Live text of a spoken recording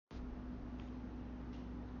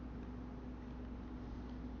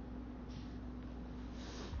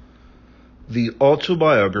The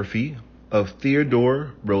Autobiography of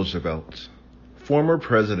Theodore Roosevelt, former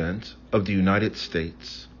President of the United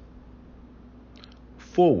States.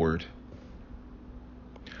 Forward.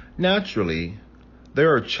 Naturally,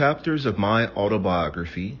 there are chapters of my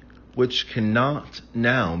autobiography which cannot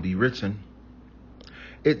now be written.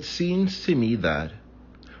 It seems to me that,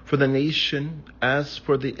 for the nation as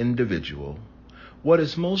for the individual, what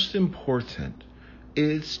is most important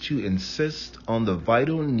is to insist on the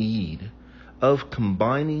vital need of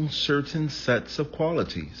combining certain sets of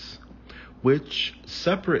qualities, which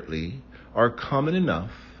separately are common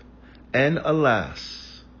enough and,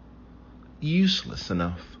 alas, useless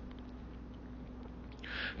enough.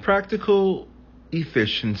 Practical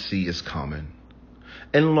efficiency is common,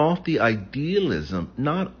 and lofty idealism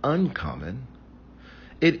not uncommon.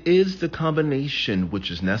 It is the combination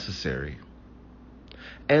which is necessary,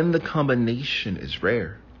 and the combination is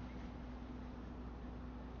rare.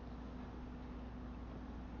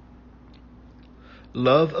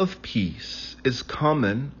 Love of peace is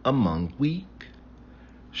common among weak,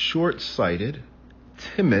 short-sighted,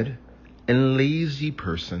 timid, and lazy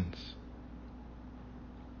persons.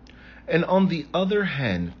 And on the other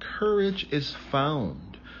hand, courage is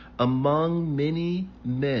found among many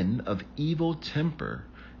men of evil temper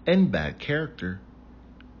and bad character.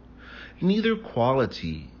 Neither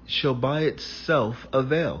quality shall by itself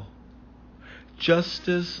avail.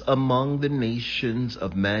 Justice among the nations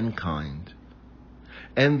of mankind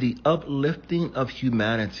and the uplifting of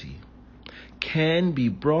humanity can be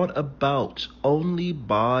brought about only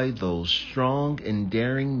by those strong and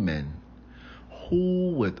daring men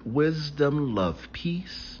who with wisdom love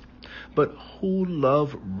peace, but who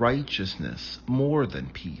love righteousness more than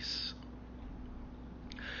peace.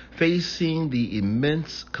 Facing the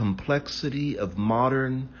immense complexity of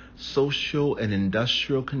modern social and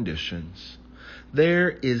industrial conditions, there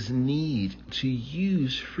is need to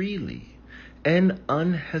use freely and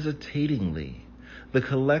unhesitatingly the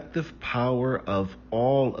collective power of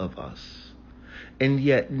all of us. And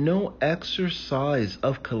yet no exercise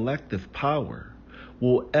of collective power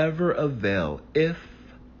will ever avail if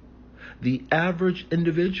the average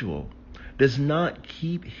individual does not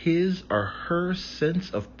keep his or her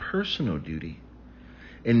sense of personal duty,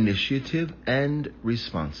 initiative, and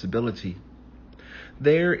responsibility.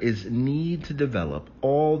 There is need to develop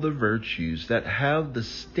all the virtues that have the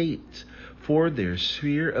state for their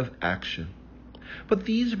sphere of action. But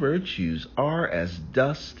these virtues are as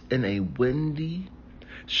dust in a windy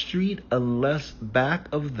street unless back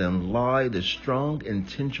of them lie the strong and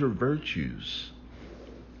tender virtues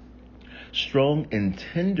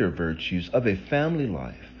of a family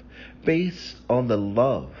life based on the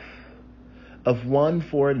love of one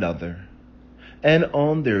for another and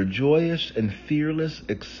on their joyous and fearless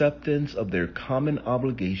acceptance of their common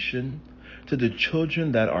obligation to the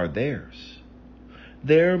children that are theirs.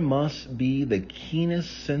 There must be the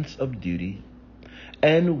keenest sense of duty,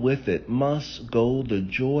 and with it must go the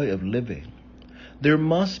joy of living. There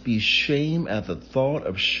must be shame at the thought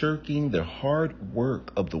of shirking the hard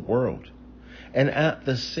work of the world, and at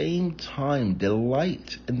the same time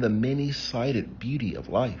delight in the many-sided beauty of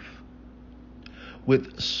life.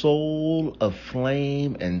 With soul of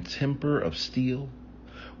flame and temper of steel,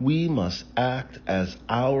 we must act as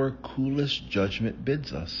our coolest judgment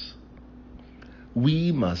bids us.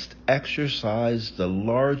 We must exercise the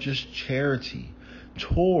largest charity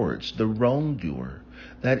towards the wrongdoer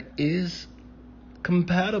that is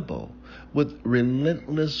compatible with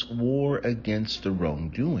relentless war against the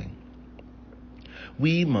wrongdoing.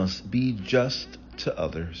 We must be just to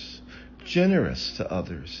others, generous to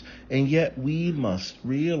others, and yet we must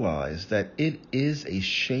realize that it is a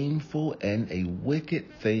shameful and a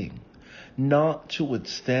wicked thing not to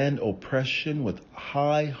withstand oppression with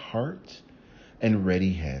high heart and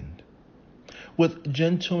ready hand. With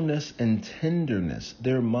gentleness and tenderness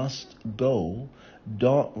there must go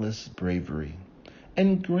dauntless bravery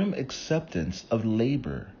and grim acceptance of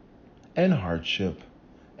labor and hardship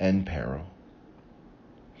and peril.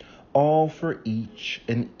 All for each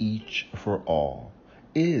and each for all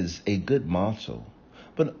is a good motto,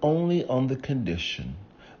 but only on the condition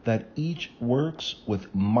that each works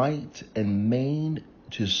with might and main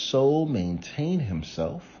to so maintain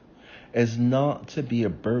himself as not to be a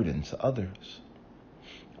burden to others.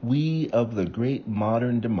 We of the great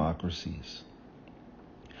modern democracies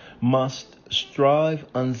must strive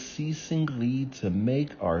unceasingly to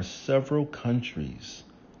make our several countries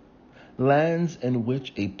lands in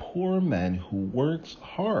which a poor man who works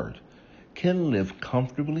hard can live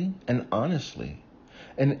comfortably and honestly,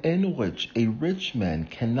 and in which a rich man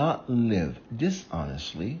cannot live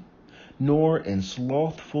dishonestly nor in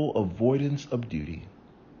slothful avoidance of duty.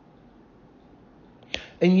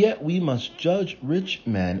 And yet we must judge rich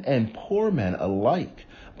men and poor men alike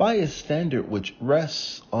by a standard which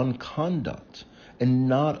rests on conduct and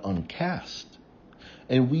not on caste.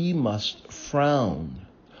 And we must frown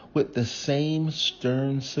with the same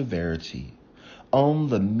stern severity on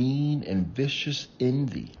the mean and vicious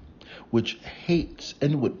envy which hates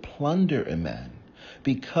and would plunder a man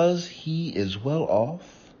because he is well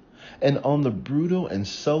off, and on the brutal and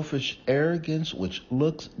selfish arrogance which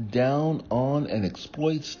looks down on and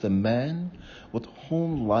exploits the man with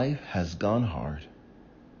whom life has gone hard.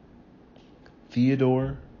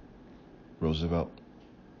 Theodore Roosevelt.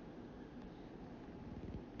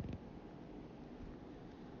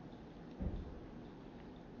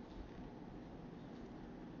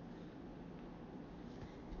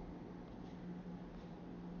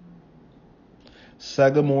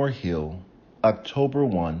 Sagamore Hill, October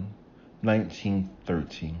 1,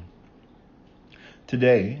 1913.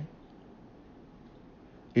 Today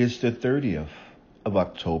is the 30th of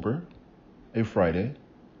October, a Friday,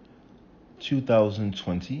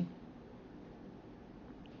 2020,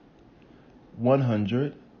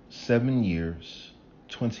 107 years,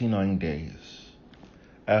 29 days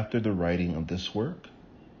after the writing of this work.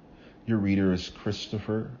 Your reader is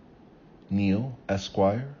Christopher Neal,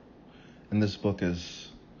 Esquire, and this book is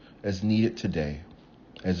as needed today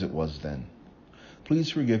as it was then.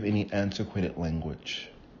 Please forgive any antiquated language.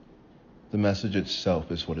 The message itself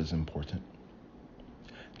is what is important.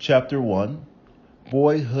 Chapter 1,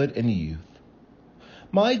 Boyhood and Youth.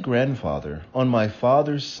 My grandfather, on my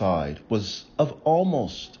father's side, was of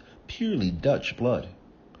almost purely Dutch blood.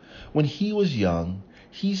 When he was young,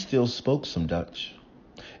 he still spoke some Dutch,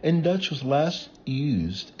 and Dutch was last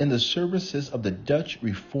used in the services of the Dutch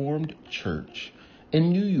Reformed Church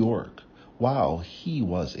in New York while he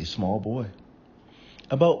was a small boy.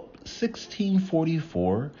 About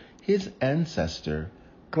 1644, his ancestor,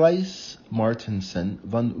 Gleis Martensen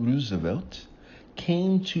van Roosevelt,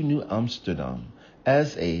 came to New Amsterdam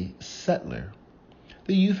as a settler,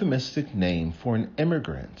 the euphemistic name for an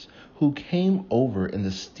immigrant who came over in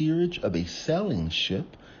the steerage of a sailing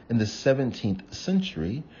ship in the 17th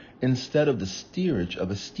century instead of the steerage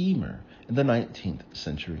of a steamer in the 19th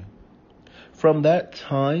century. From that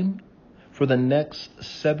time, for the next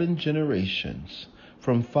 7 generations,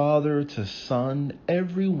 from father to son,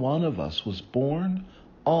 every one of us was born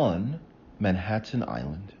on Manhattan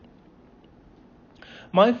Island.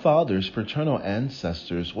 My father's paternal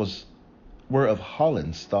ancestors were of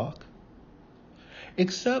Holland stock,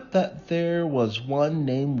 except that there was one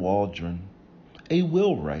named Waldron, a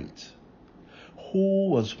wheelwright, who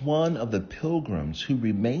was one of the pilgrims who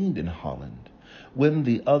remained in Holland when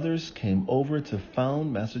the others came over to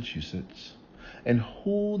found Massachusetts, and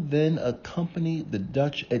who then accompanied the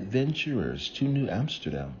Dutch adventurers to New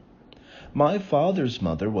Amsterdam. My father's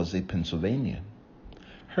mother was a Pennsylvanian.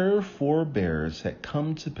 Her forebears had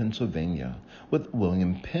come to Pennsylvania with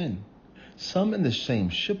William Penn, some in the same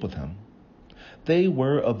ship with him. They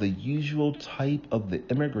were of the usual type of the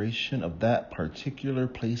immigration of that particular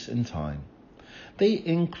place and time. They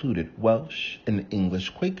included Welsh and English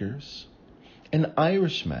Quakers, an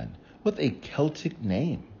Irishman with a Celtic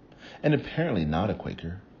name, and apparently not a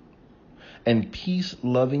Quaker, and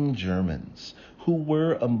peace-loving Germans who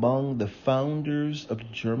were among the founders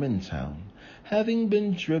of Germantown, having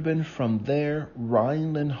been driven from their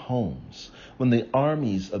Rhineland homes when the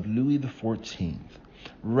armies of Louis XIV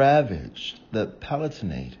ravaged the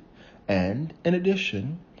Palatinate, and, in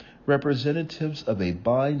addition, representatives of a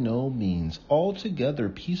by no means altogether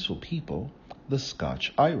peaceful people, the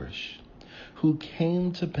Scotch-Irish, who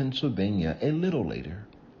came to Pennsylvania a little later,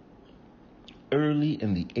 early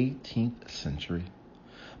in the 18th century.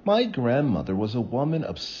 My grandmother was a woman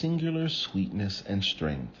of singular sweetness and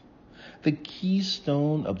strength, the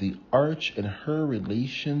keystone of the arch in her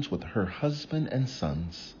relations with her husband and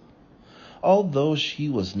sons. Although she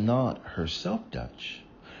was not herself Dutch,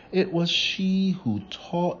 it was she who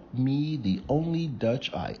taught me the only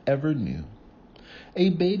Dutch I ever knew, a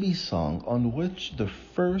baby song on which the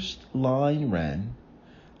first line ran,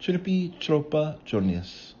 Trippie Troppa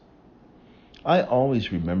Jonius. I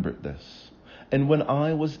always remembered this, and when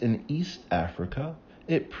I was in East Africa,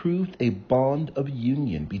 it proved a bond of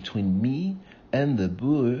union between me and the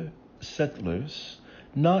Boer settlers,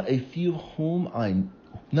 not a few of whom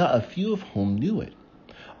knew it,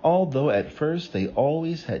 although at first they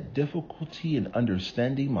always had difficulty in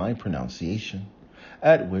understanding my pronunciation,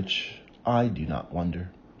 at which I do not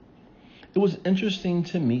wonder. It was interesting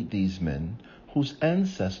to meet these men whose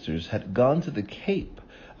ancestors had gone to the Cape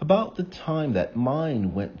about the time that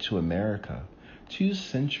mine went to America 2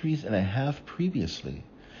 centuries and a half previously,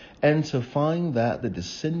 and to find that the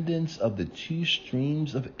descendants of the two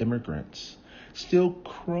streams of immigrants still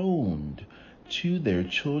crooned to their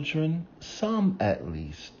children, some at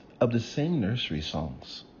least, of the same nursery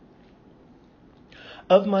songs.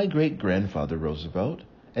 Of my great-grandfather Roosevelt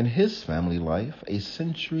and his family life a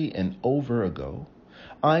century and over ago,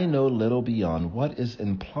 I know little beyond what is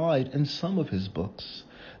implied in some of his books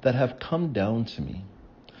that have come down to me.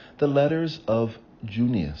 The letters of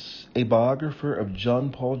Junius, a biographer of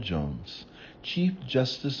John Paul Jones, Chief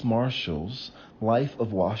Justice Marshall's Life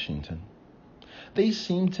of Washington. They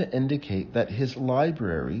seem to indicate that his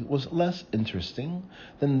library was less interesting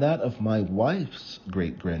than that of my wife's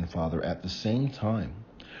great-grandfather at the same time,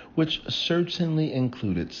 which certainly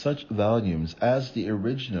included such volumes as the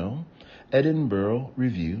original Edinburgh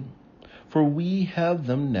Review, for we have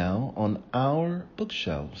them now on our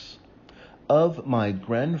bookshelves. Of my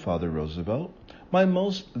grandfather Roosevelt, my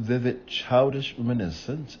most vivid childish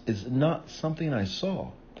reminiscence is not something I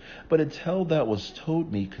saw, but a tale that was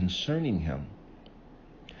told me concerning him.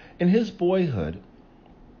 In his boyhood,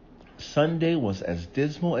 Sunday was as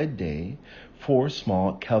dismal a day for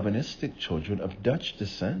small Calvinistic children of Dutch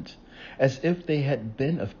descent as if they had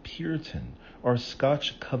been of Puritan or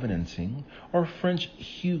Scotch Covenanting or French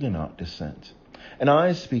Huguenot descent. And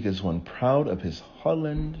I speak as one proud of his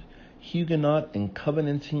Holland, Huguenot, and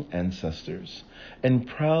Covenanting ancestors, and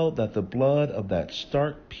proud that the blood of that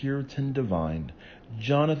stark Puritan divine,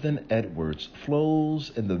 Jonathan Edwards,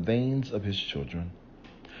 flows in the veins of his children.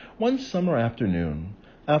 One summer afternoon,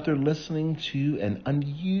 after listening to an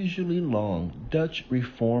unusually long Dutch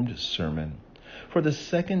Reformed sermon for the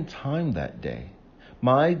second time that day,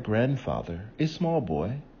 my grandfather, a small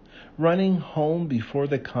boy, running home before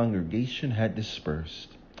the congregation had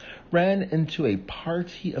dispersed, ran into a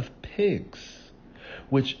party of pigs,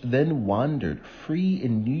 which then wandered free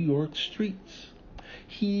in New York streets.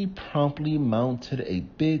 He promptly mounted a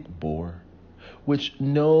big boar, which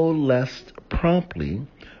no less promptly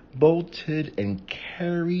bolted and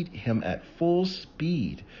carried him at full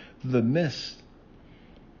speed through the midst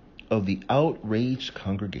of the outraged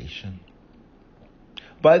congregation.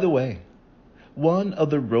 By the way, one of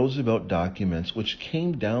the Roosevelt documents which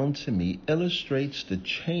came down to me illustrates the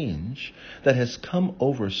change that has come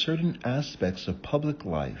over certain aspects of public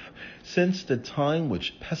life since the time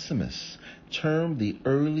which pessimists term the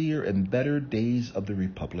earlier and better days of the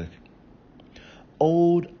Republic.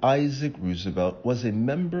 Old Isaac Roosevelt was a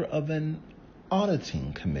member of an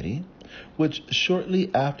auditing committee, which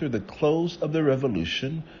shortly after the close of the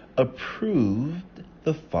Revolution approved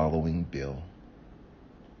the following bill.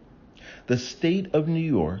 The State of New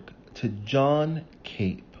York to John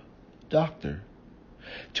Cape, Doctor,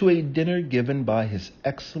 to a dinner given by His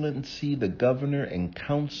Excellency the Governor and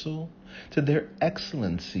Council, to their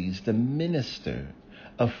Excellencies the Minister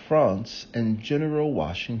of France and General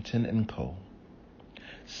Washington and Co.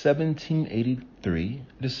 1783,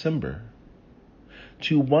 December,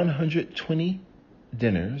 to 120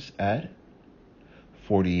 dinners at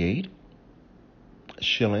 48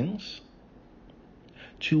 shillings,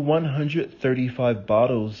 to 135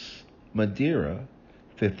 bottles Madeira,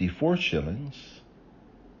 54 shillings,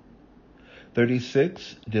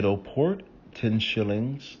 36 ditto port, 10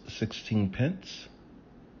 shillings, 16 pence,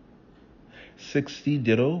 60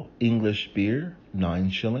 ditto English beer,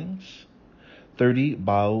 9 shillings, 30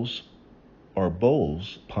 bowls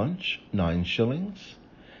punch, 9 shillings,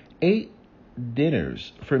 8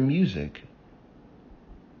 dinners for music,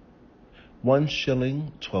 1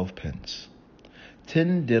 shilling, 12 pence,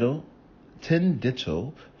 10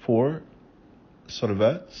 ditto for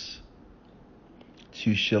serviettes,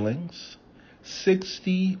 2 shillings,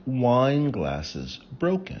 60 wine glasses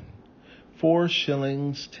broken, 4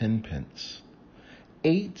 shillings, 10 pence,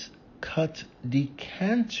 8 cut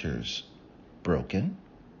decanters broken,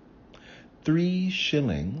 3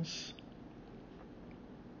 shillings,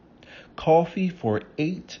 coffee for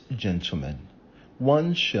 8 gentlemen,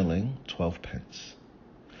 1 shilling, 12 pence,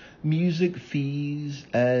 music fees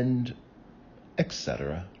and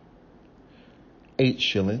etc. 8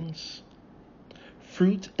 shillings,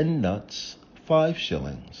 fruit and nuts, 5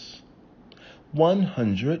 shillings,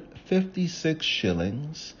 156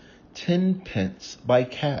 shillings, 10 pence by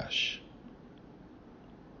cash.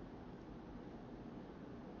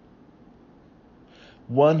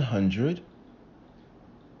 100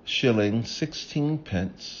 shillings, 16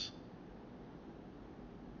 pence,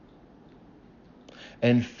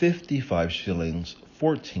 and 55 shillings,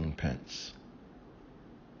 14 pence.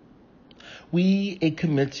 We, a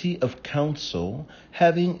committee of council,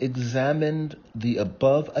 having examined the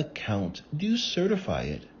above account, do certify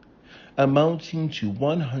it, amounting to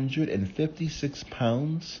 156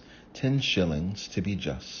 pounds, 10 shillings, to be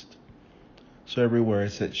just. So everywhere I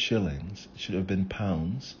said shillings, it should have been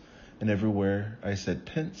pounds, and everywhere I said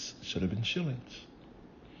pence, it should have been shillings.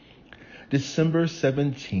 December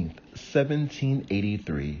 17th,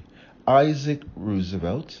 1783, Isaac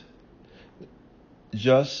Roosevelt,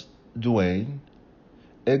 Just Duane,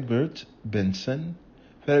 Egbert Benson,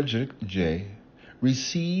 Frederick J.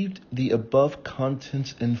 received the above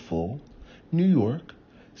contents in full, New York,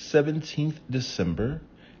 17th December,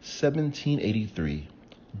 1783,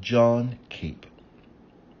 John Cape.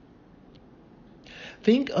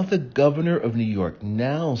 Think of the governor of New York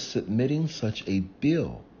now submitting such a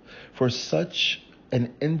bill for such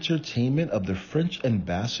an entertainment of the French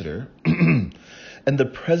ambassador and the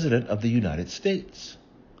President of the United States.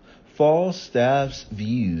 Falstaff's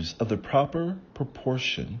views of the proper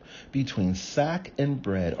proportion between sack and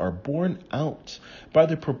bread are borne out by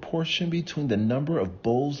the proportion between the number of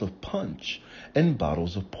bowls of punch and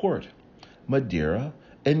bottles of port, Madeira,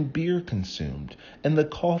 and beer consumed, and the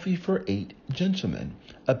coffee for 8 gentlemen,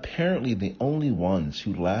 apparently the only ones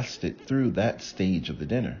who lasted through that stage of the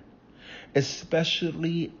dinner.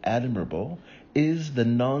 Especially admirable is the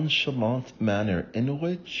nonchalant manner in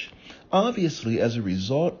which, obviously as a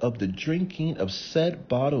result of the drinking of said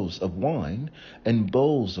bottles of wine and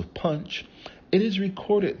bowls of punch, it is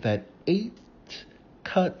recorded that 8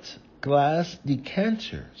 cut glass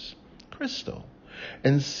decanters, crystal,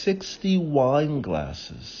 and 60 wine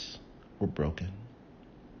glasses were broken.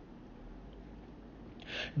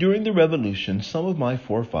 During the Revolution, some of my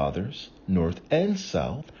forefathers, North and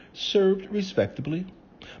South, served respectably,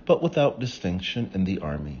 but without distinction in the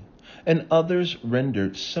army, and others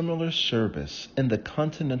rendered similar service in the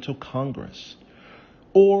Continental Congress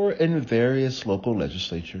or in various local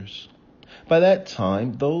legislatures. By that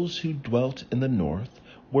time, those who dwelt in the North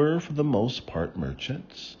were for the most part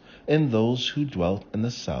merchants, and those who dwelt in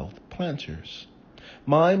the South planters.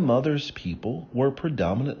 My mother's people were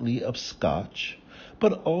predominantly of Scotch,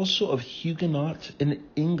 but also of Huguenot and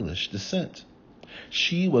English descent.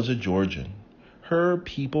 She was a Georgian, her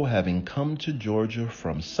people having come to Georgia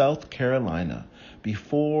from South Carolina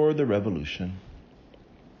before the Revolution.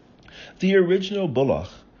 The original Bullock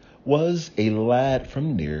was a lad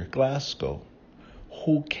from near Glasgow,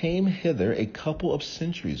 who came hither a couple of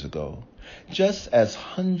centuries ago, just as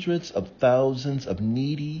hundreds of thousands of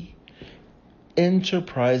needy,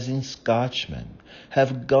 enterprising Scotchmen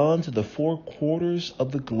have gone to the 4 quarters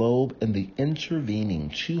of the globe in the intervening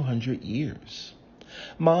 200 years.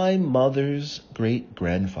 My mother's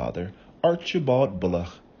great-grandfather, Archibald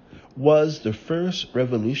Bullock, was the first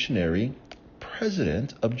revolutionary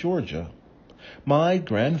president of Georgia. My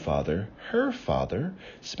grandfather, her father,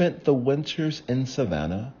 spent the winters in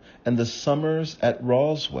Savannah and the summers at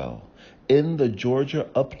Roswell in the Georgia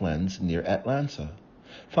uplands near Atlanta,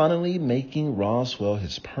 finally making Roswell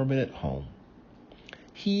his permanent home.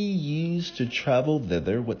 He used to travel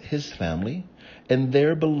thither with his family and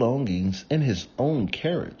their belongings in his own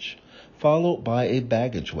carriage, followed by a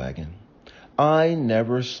baggage wagon. I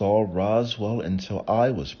never saw Roswell until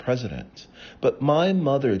I was president, but my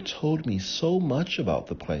mother told me so much about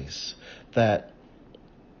the place that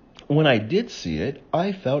when I did see it,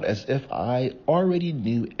 I felt as if I already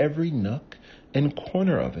knew every nook and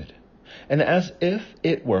corner of it, and as if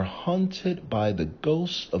it were haunted by the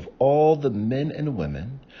ghosts of all the men and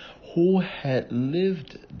women who had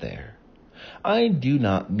lived there. I do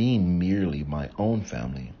not mean merely my own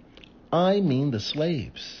family. I mean the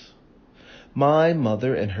slaves. My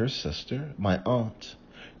mother and her sister, my aunt,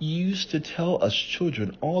 used to tell us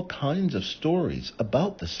children all kinds of stories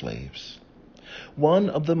about the slaves. One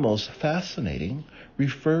of the most fascinating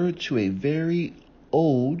referred to a very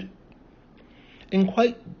old and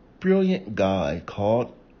quite brilliant guy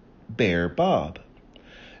called Bear Bob,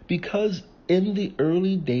 because in the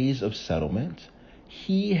early days of settlement,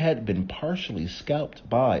 he had been partially scalped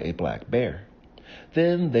by a black bear.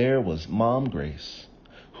 Then there was Mom Grace,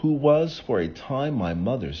 who was for a time my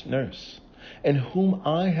mother's nurse, and whom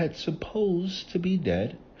I had supposed to be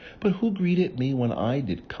dead, but who greeted me when I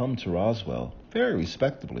did come to Roswell very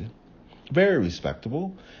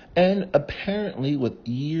respectable, and apparently with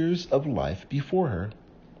years of life before her.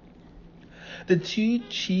 The 2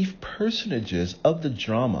 chief personages of the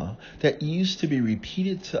drama that used to be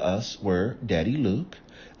repeated to us were Daddy Luke,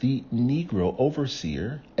 the Negro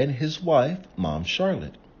overseer, and his wife, Mom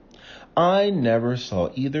Charlotte. I never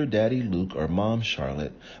saw either Daddy Luke or Mom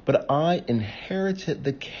Charlotte, but I inherited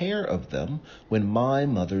the care of them when my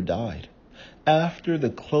mother died. After the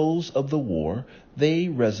close of the war, they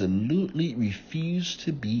resolutely refused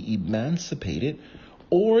to be emancipated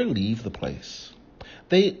or leave the place.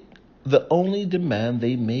 The only demand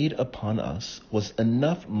they made upon us was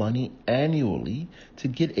enough money annually to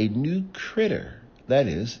get a new critter, that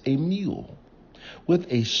is, a mule.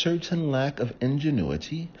 With a certain lack of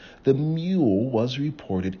ingenuity, the mule was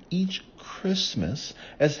reported each Christmas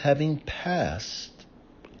as having passed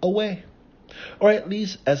away, or at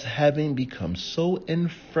least as having become so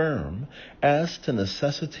infirm as to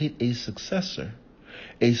necessitate a successor,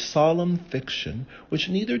 a solemn fiction which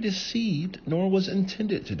neither deceived nor was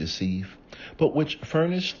intended to deceive, but which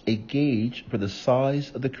furnished a gauge for the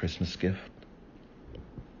size of the Christmas gift.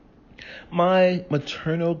 My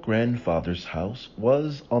maternal grandfather's house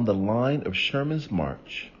was on the line of Sherman's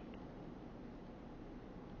march.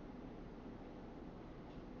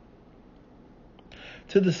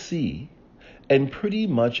 To the sea, and pretty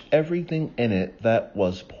much everything in it that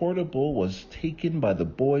was portable was taken by the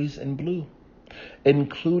boys in blue,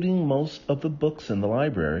 including most of the books in the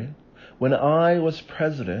library. When I was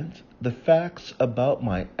president, the facts about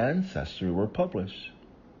my ancestry were published.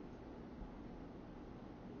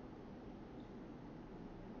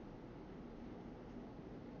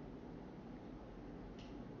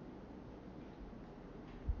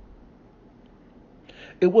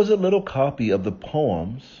 It was a little copy of the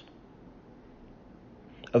poems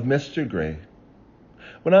of Mr. Gray.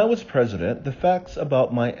 When I was president, the facts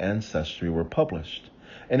about my ancestry were published,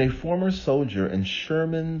 and a former soldier in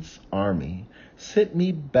Sherman's army sent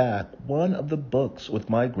me back one of the books with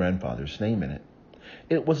my grandfather's name in it.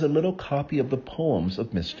 It was a little copy of the poems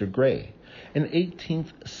of Mr. Gray, an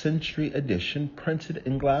 18th century edition printed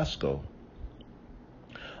in Glasgow.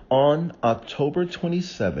 On October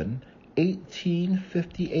 27,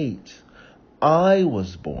 1858, I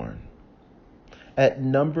was born at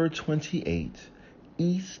number 28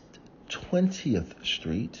 East 20th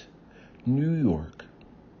Street, New York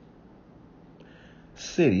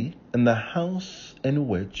City, in the house in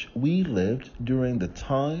which we lived during the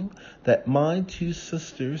time that my two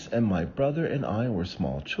sisters and my brother and I were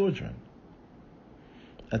small children.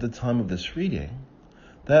 At the time of this reading,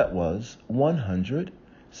 that was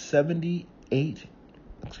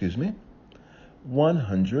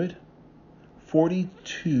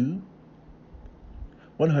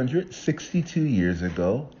years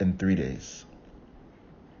ago and 3 days.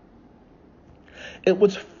 It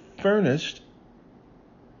was furnished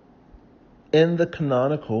in the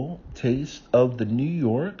canonical taste of the New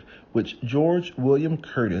York which George William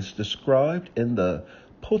Curtis described in the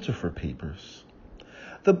Potiphar Papers.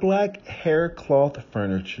 The black haircloth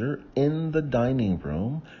furniture in the dining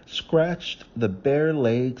room scratched the bare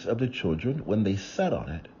legs of the children when they sat on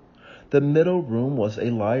it. The middle room was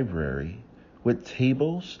a library with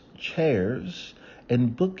tables, chairs,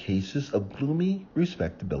 and bookcases of gloomy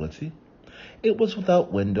respectability. It was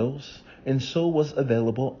without windows, and so was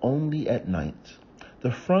available only at night.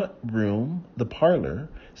 The front room, the parlor,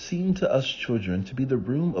 seemed to us children to be the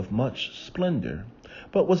room of much splendor,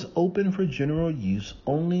 but was open for general use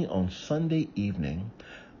only on Sunday evening,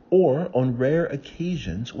 or on rare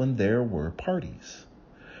occasions when there were parties.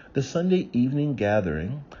 The Sunday evening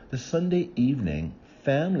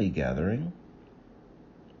family gathering,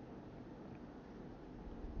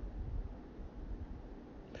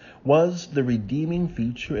 was the redeeming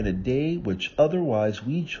feature in a day which otherwise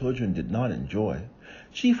we children did not enjoy,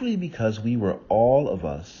 chiefly because we were all of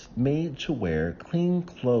us made to wear clean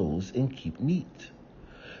clothes and keep neat.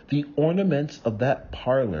 The ornaments of that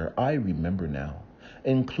parlor I remember now,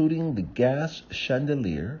 including the gas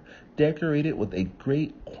chandelier decorated with a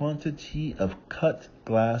great quantity of cut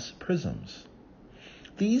glass prisms.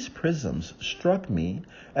 These prisms struck me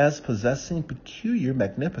as possessing peculiar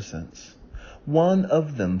magnificence. One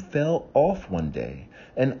of them fell off one day,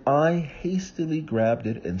 and I hastily grabbed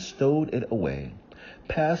it and stowed it away,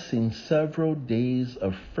 passing several days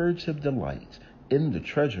of furtive delight in the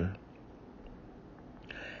treasure.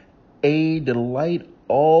 A delight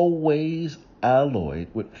always alloyed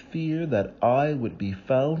with fear that I would be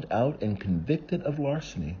found out and convicted of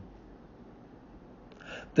larceny.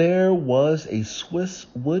 There was a Swiss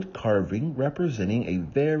wood carving representing a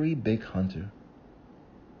very big hunter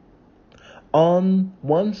on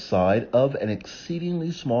one side of an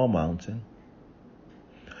exceedingly small mountain,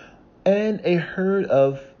 and a herd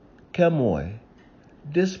of chamois,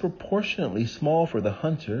 disproportionately small for the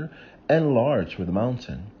hunter and large for the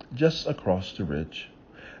mountain, just across the ridge.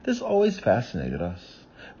 This always fascinated us,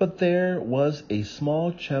 but there was a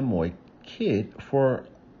small chamois kid for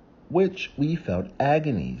which we felt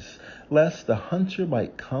agonies lest the hunter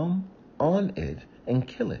might come on it and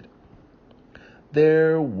kill it.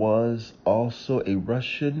 There was also a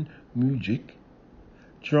Russian mujik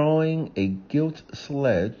drawing a gilt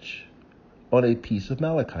sledge on a piece of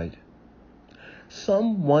malachite.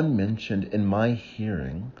 Someone mentioned in my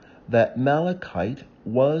hearing that malachite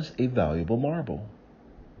was a valuable marble.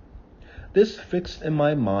 This fixed in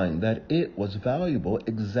my mind that it was valuable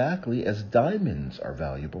exactly as diamonds are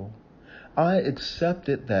valuable. I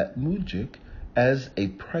accepted that mujik as a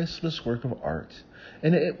priceless work of art,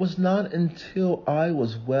 and it was not until I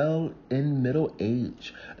was well in middle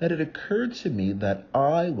age that it occurred to me that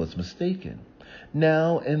I was mistaken.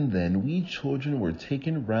 Now and then we children were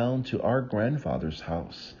taken round to our grandfather's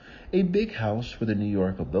house, a big house for the New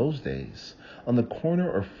York of those days, on the corner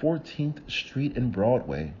of 14th Street and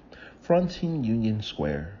Broadway, fronting Union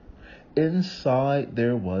Square. Inside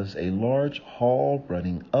there was a large hall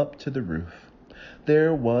running up to the roof.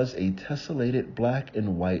 There was a tessellated black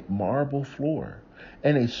and white marble floor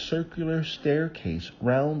and a circular staircase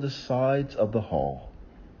round the sides of the hall.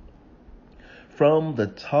 From the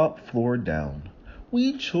top floor down,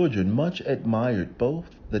 we children much admired both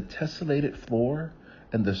the tessellated floor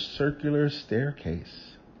and the circular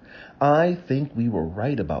staircase. I think we were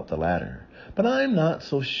right about the latter, but I am not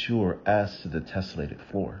so sure as to the tessellated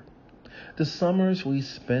floor. The summers we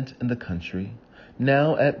spent in the country,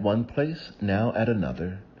 now at one place, now at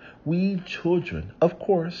another, we children, of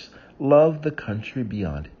course, loved the country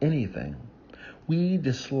beyond anything. We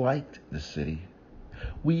disliked the city.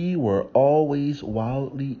 We were always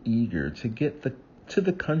wildly eager to get to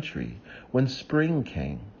the country when spring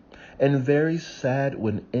came, and very sad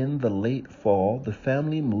when in the late fall the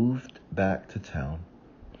family moved back to town.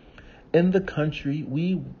 In the country,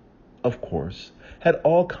 we, of course, had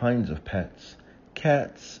all kinds of pets: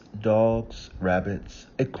 cats, dogs, rabbits,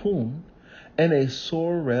 a coon, and a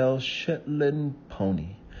sorrel Shetland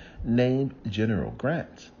pony named General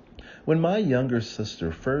Grant. When my younger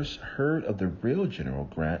sister first heard of the real General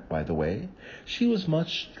Grant, by the way, she was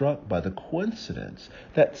much struck by the coincidence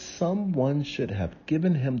that someone should have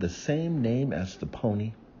given him the same name as the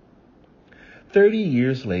pony. 30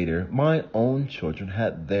 years later, my own children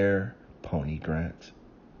had their pony Grant.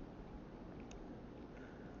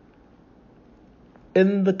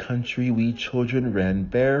 In the country, we children ran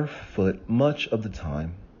barefoot much of the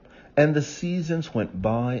time, and the seasons went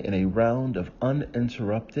by in a round of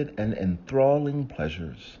uninterrupted and enthralling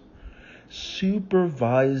pleasures,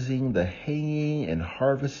 supervising the haying and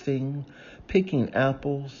harvesting, picking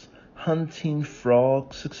apples, hunting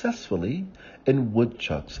frogs successfully and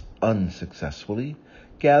woodchucks unsuccessfully,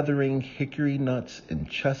 gathering hickory nuts and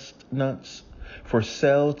chestnuts for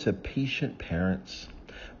sale to patient parents,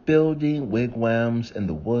 building wigwams in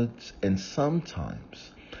the woods, and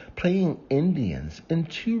sometimes playing Indians in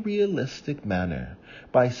too realistic manner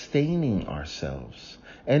by staining ourselves,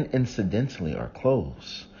 and incidentally our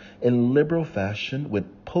clothes, in liberal fashion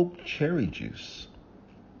with poke cherry juice.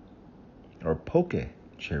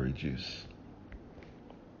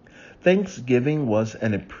 Thanksgiving was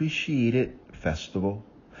an appreciated festival,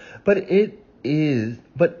 but it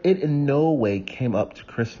in no way came up to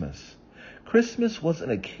Christmas. Christmas was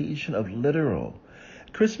an occasion of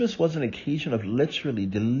literally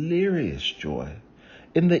delirious joy.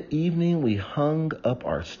 In the evening we hung up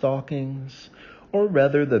our stockings, or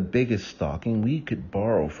rather the biggest stocking we could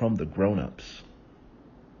borrow from the grown-ups.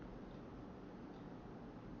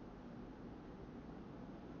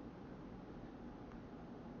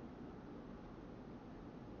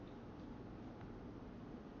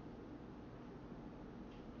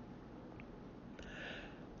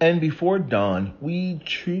 And before dawn, we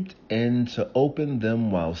trooped in to open them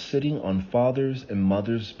while sitting on father's and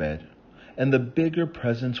mother's bed, and the bigger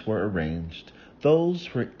presents were arranged, those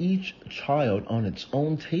for each child on its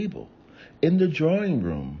own table, in the drawing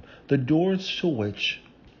room, the doors to which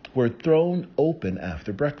were thrown open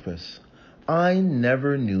after breakfast. I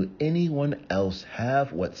never knew anyone else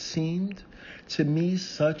have what seemed to me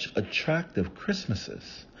such attractive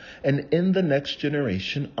Christmases. And in the next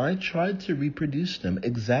generation, I tried to reproduce them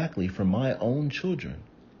exactly for my own children.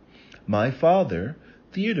 My father,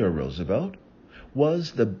 Theodore Roosevelt,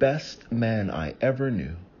 was the best man I ever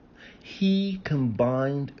knew. He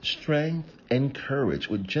combined strength and courage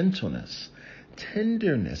with gentleness,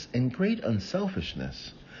 tenderness, and great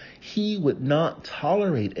unselfishness. He would not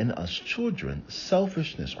tolerate in us children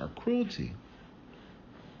selfishness or cruelty,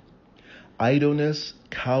 idleness,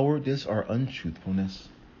 cowardice, or untruthfulness.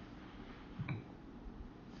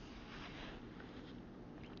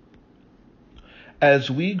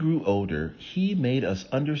 As we grew older, he made us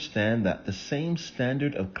understand that the same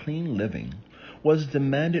standard of clean living was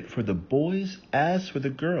demanded for the boys as for the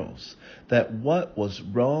girls, that what was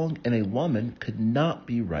wrong in a woman could not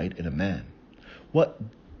be right in a man.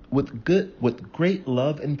 With great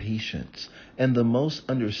love and patience, and the most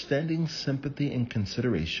understanding sympathy and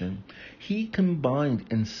consideration, he combined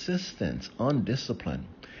insistence on discipline.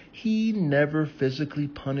 He never physically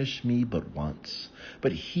punished me but once,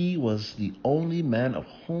 but he was the only man of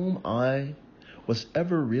whom I was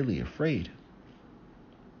ever really afraid.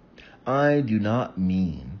 I do not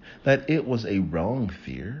mean that it was a wrong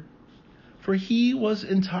fear, for he was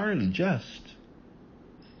entirely just.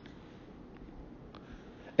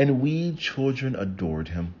 And we children adored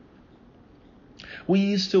him. We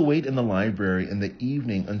used to wait in the library in the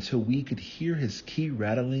evening until we could hear his key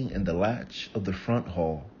rattling in the latch of the front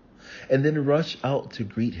hall, and then rush out to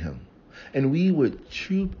greet him. And we would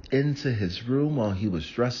troop into his room while he was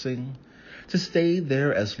dressing, to stay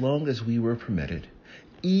there as long as we were permitted,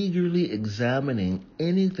 eagerly examining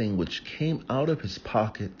anything which came out of his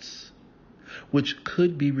pockets, which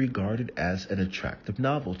could be regarded as an attractive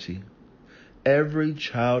novelty. Every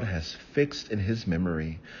child has fixed in his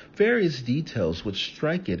memory various details which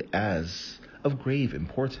strike it as of grave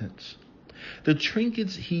importance. The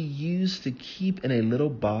trinkets he used to keep in a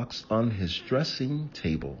little box on his dressing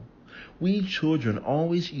table, we children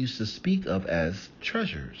always used to speak of as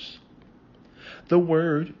treasures. The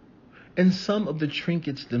word and some of the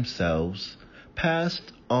trinkets themselves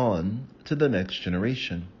passed on to the next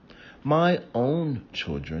generation. My own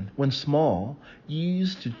children, when small,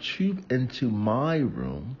 used to troop into my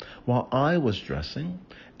room while I was dressing,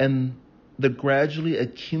 and the gradually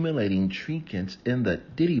accumulating trinkets in the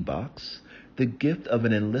ditty box, the gift of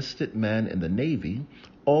an enlisted man in the Navy,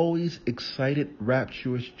 always excited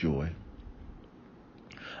rapturous joy.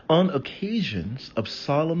 On occasions of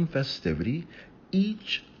solemn festivity,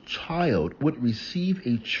 each child would receive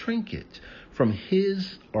a trinket from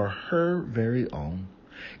his or her very own.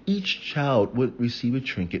 Each child would receive a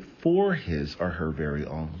trinket for his or her very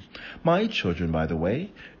own. My children, by the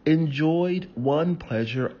way, enjoyed one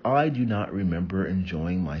pleasure I do not remember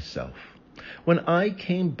enjoying myself. When I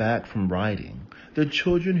came back from riding, the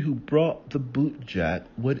children who brought the boot jack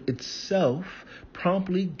would itself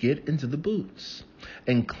promptly get into the boots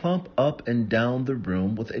and clump up and down the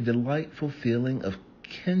room with a delightful feeling of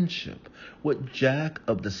kinship with Jack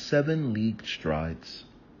of the 7 league strides.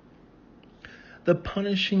 The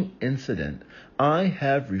punishing incident I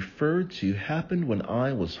have referred to happened when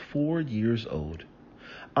I was 4 years old.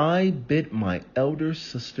 I bit my elder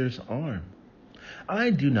sister's arm. I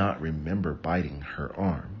do not remember biting her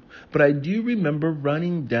arm, but I do remember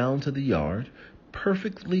running down to the yard,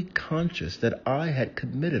 perfectly conscious that I had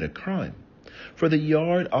committed a crime. From the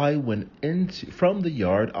yard I went into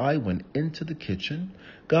the kitchen,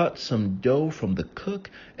 got some dough from the cook,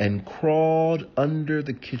 and crawled under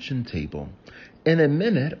the kitchen table. In a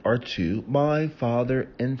minute or two, my father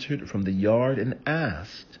entered from the yard and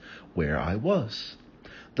asked where I was.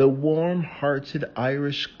 The warm-hearted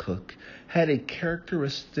Irish cook had a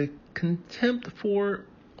characteristic contempt for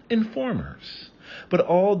informers, but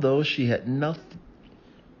although she said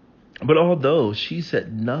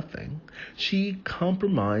nothing, she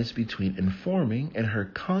compromised between informing and her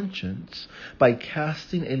conscience by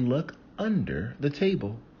casting a look under the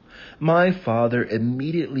table. My father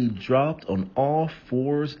immediately dropped on all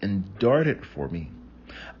fours and darted for me.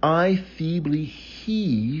 I feebly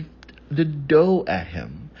heaved the dough at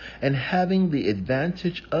him, and having the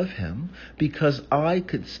advantage of him, because I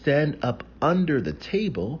could stand up under the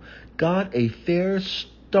table, got a fair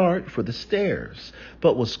start for the stairs,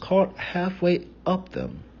 but was caught halfway up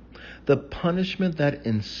them. The punishment that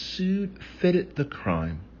ensued fitted the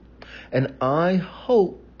crime, and I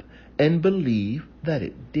hope and believe that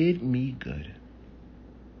it did me good.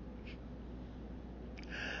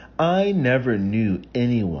 I never knew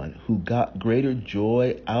anyone who got greater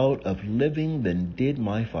joy out of living than did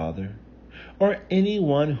my father, or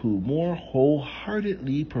anyone who more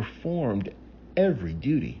wholeheartedly performed every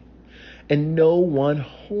duty. And no one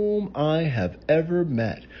whom I have ever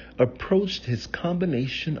met approached his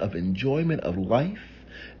combination of enjoyment of life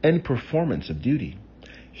and performance of duty.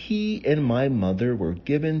 He and my mother were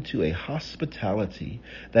given to a hospitality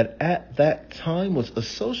that at that time was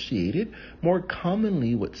associated more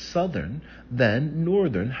commonly with Southern than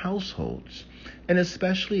Northern households, and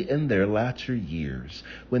especially in their latter years,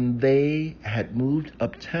 when they had moved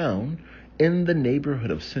uptown in the neighborhood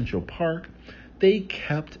of Central Park, they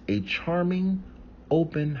kept a charming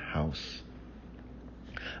open house.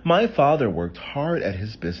 My father worked hard at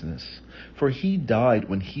his business, for he died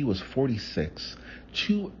when he was 46,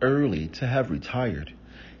 too early to have retired.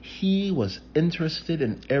 He was interested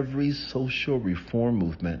in every social reform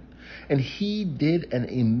movement, and he did an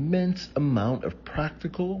immense amount of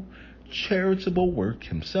practical, charitable work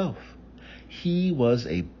himself. He was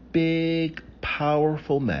a big,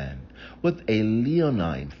 powerful man with a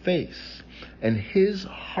leonine face, and his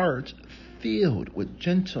heart filled with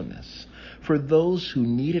gentleness for those who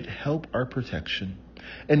needed help or protection,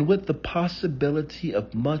 and with the possibility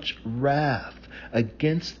of much wrath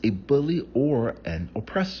against a bully or an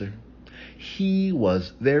oppressor. He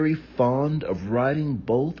was very fond of riding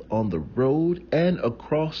both on the road and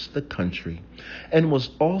across the country, and was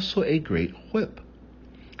also a great whip.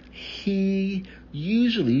 He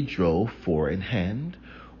usually drove four in hand,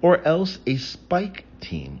 or else a spike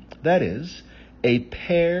team, that is, a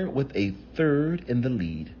pair with a third in the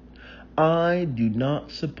lead. I do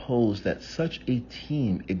not suppose that such a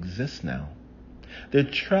team exists now. The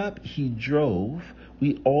trap he drove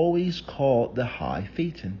we always called the high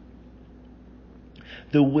phaeton.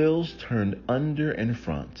 The wheels turned under and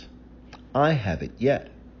front. I have it yet.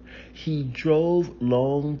 He drove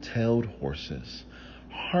long-tailed horses,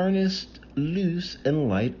 harnessed loose and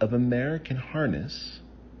light of American harness,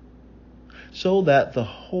 so that the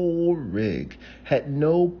whole rig had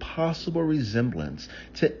no possible resemblance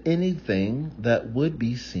to anything that would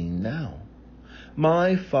be seen now.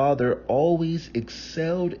 My father always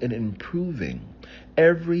excelled in improving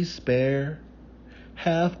every spare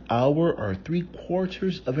half hour or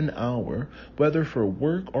 3/4 of an hour, whether for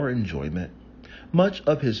work or enjoyment. Much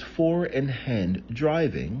of his four-in-hand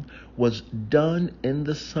driving was done in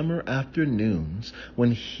the summer afternoons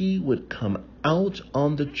when he would come out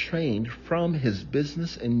on the train from his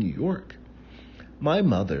business in New York. My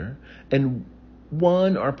mother and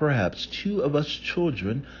one or perhaps two of us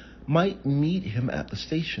children might meet him at the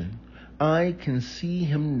station. I can see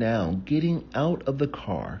him now getting out of the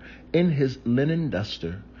car in his linen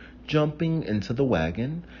duster, jumping into the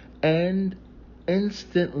wagon, and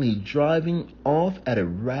instantly driving off at a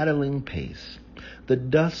rattling pace, the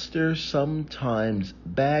duster sometimes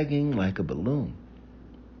bagging like a balloon.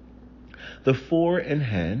 The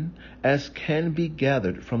four-in-hand, as can be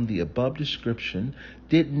gathered from the above description,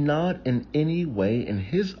 did not in any way in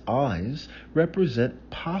his eyes represent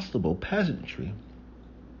possible peasantry.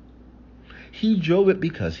 He drove it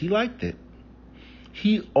because he liked it.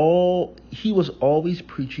 He was always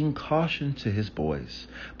preaching caution to his boys,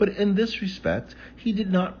 but in this respect he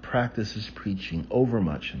did not practice his preaching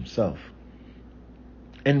overmuch himself.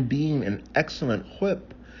 And being an excellent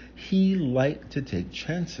whip, he liked to take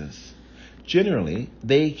chances. Generally,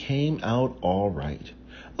 they came out all right.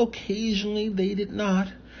 Occasionally they did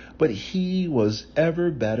not, but he was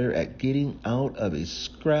ever better at getting out of a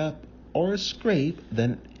scrap or a scrape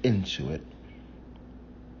than into it.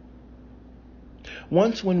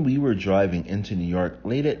 Once when we were driving into New York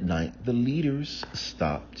late at night, the leaders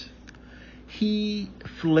stopped. He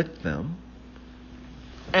flicked them,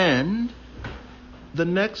 and the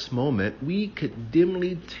next moment we could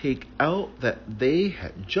dimly take out that they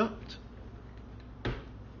had jumped.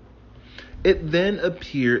 It then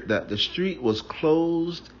appeared that the street was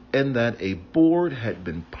closed and that a board had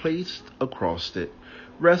been placed across it,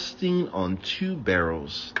 resting on two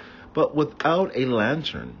barrels, but without a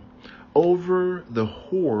lantern. Over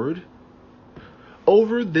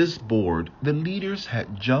this board, the leaders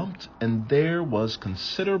had jumped, and there was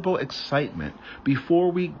considerable excitement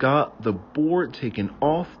before we got the board taken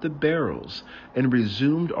off the barrels and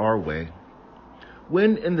resumed our way.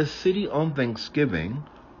 When in the city on Thanksgiving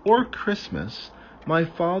or Christmas, my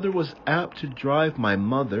father was apt to drive my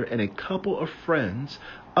mother and a couple of friends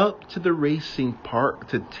up to the racing park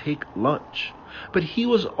to take lunch, but he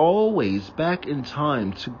was always back in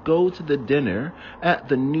time to go to the dinner at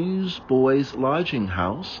the Newsboys' Lodging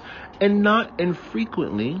House, and not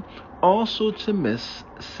infrequently also to Miss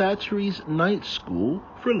Sattery's night school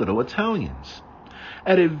for little Italians.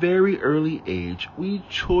 At a very early age, we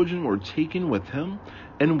children were taken with him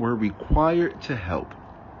and were required to help.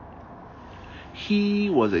 He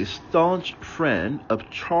was a staunch friend of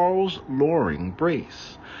Charles Loring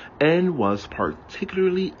Brace, and was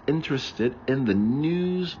particularly interested in the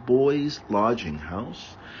Newsboys' Lodging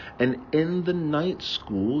House and in the night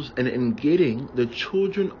schools, and in getting the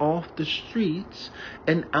children off the streets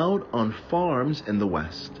and out on farms in the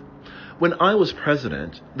West. When I was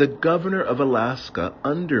president, the governor of Alaska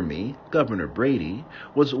under me, Governor Brady,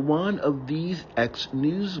 was one of these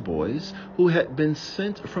ex-newsboys who had been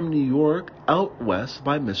sent from New York out west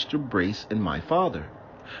by Mr. Brace and my father.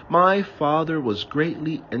 My father was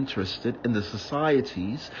greatly interested in the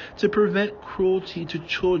societies to prevent cruelty to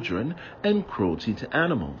children and cruelty to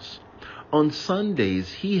animals. On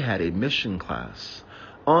Sundays, he had a mission class.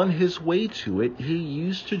 On his way to it, he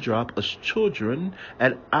used to drop us children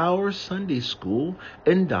at our Sunday school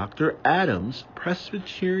in Dr. Adams'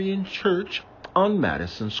 Presbyterian Church on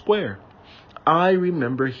Madison Square. I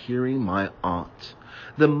remember hearing my aunt,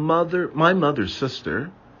 my mother's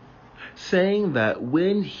sister, saying that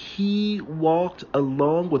when he walked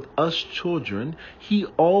along with us children, he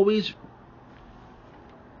always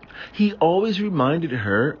reminded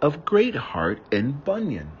her of Greatheart and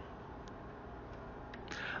Bunyan.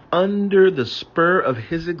 Under the spur of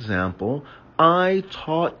his example, I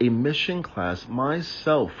taught a mission class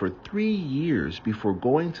myself for 3 years before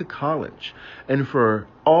going to college, and for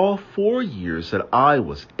all 4 years that I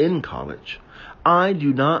was in college. I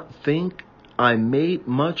do not think I made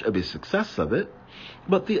much of a success of it,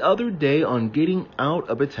 but the other day on getting out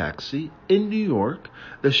of a taxi in New York,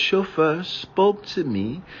 the chauffeur spoke to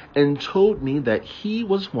me and told me that he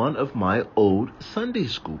was one of my old Sunday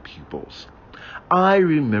school pupils. I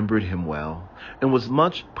remembered him well and was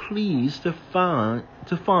much pleased to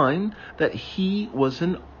find that he was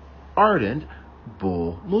an ardent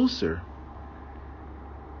bull mooser.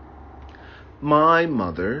 My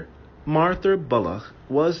mother, Martha Bullock,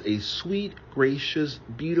 was a sweet, gracious,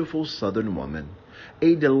 beautiful Southern woman,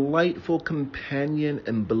 a delightful companion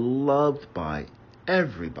and beloved by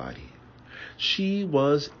everybody. She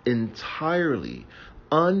was entirely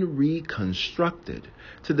unreconstructed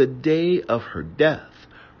to the day of her death.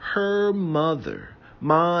 Her mother,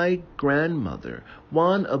 my grandmother,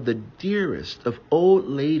 one of the dearest of old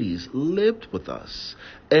ladies, lived with us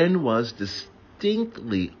and was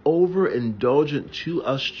distinctly overindulgent to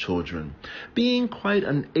us children, being quite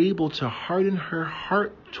unable to harden her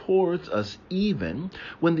heart towards us even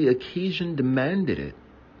when the occasion demanded it.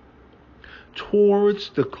 Towards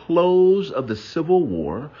the close of the Civil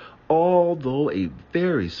War, although a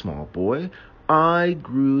very small boy, I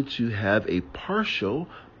grew to have a partial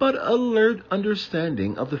but alert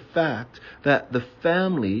understanding of the fact that the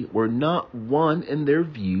family were not one in their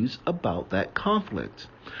views about that conflict.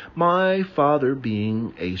 My father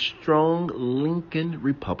being a strong Lincoln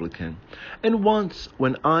Republican, and once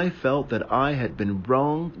when I felt that I had been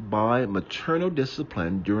wronged by maternal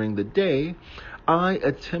discipline during the day, I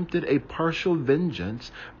attempted a partial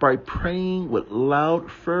vengeance by praying with loud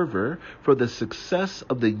fervor for the success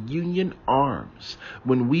of the Union arms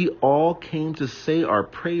when we all came to say our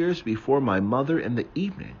prayers before my mother in the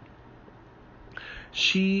evening.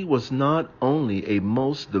 She was not only a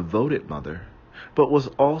most devoted mother, but was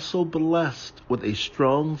also blessed with a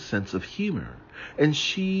strong sense of humor, and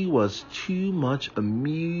she was too much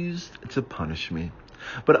amused to punish me.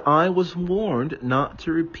 But I was warned not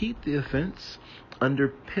to repeat the offense under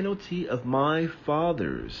penalty of my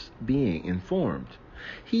father's being informed,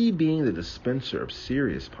 he being the dispenser of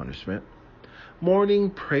serious punishment. Morning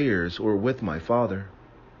prayers were with my father.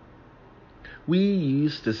 We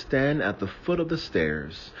used to stand at the foot of the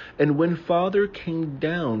stairs, and when father came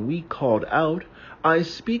down, we called out, "I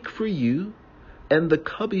speak for you," and the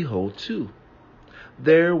cubbyhole too.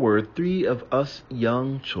 There were 3 of us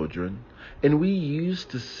young children, and we used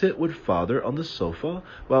to sit with father on the sofa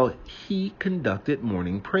while he conducted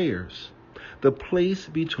morning prayers. The place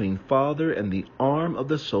between father and the arm of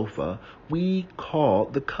the sofa we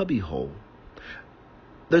called the cubbyhole.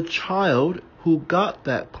 The child who got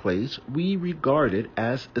that place we regarded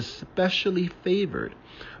as especially favored,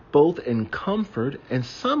 both in comfort and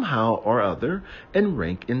somehow or other in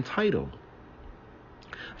rank and title.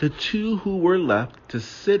 The 2 who were left to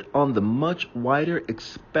sit on the much wider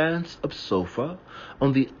expanse of sofa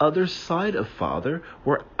on the other side of father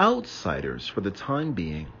were outsiders for the time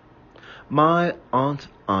being. My Aunt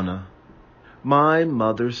Anna, my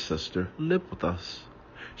mother's sister, lived with us.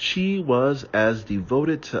 She was as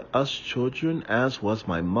devoted to us children as was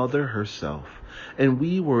my mother herself, and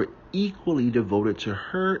we were equally devoted to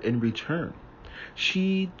her in return.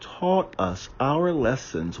 She taught us our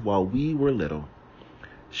lessons while we were little.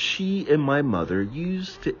 She and my mother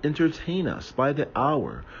used to entertain us by the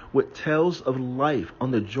hour with tales of life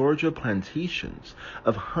on the Georgia plantations,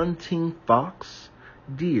 of hunting fox,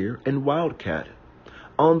 deer, and wildcat,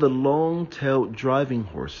 on the long-tailed driving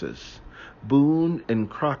horses, Boone and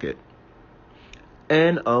Crockett,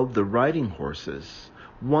 and of the riding horses,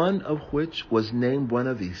 one of which was named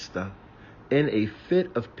Buena Vista, in a fit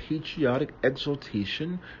of patriotic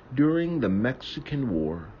exultation during the Mexican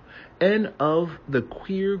War, and of the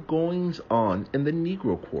queer goings-on in the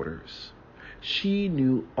Negro quarters. She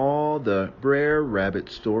knew all the Brer Rabbit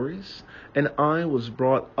stories, and I was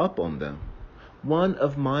brought up on them. One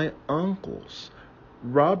of my uncles,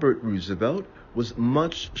 Robert Roosevelt, was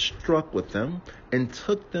much struck with them and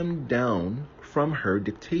took them down from her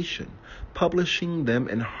dictation, publishing them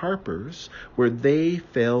in Harper's, where they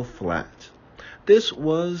fell flat. This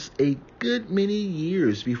was a good many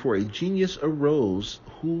years before a genius arose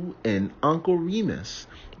who, in Uncle Remus,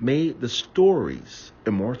 made the stories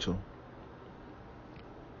immortal.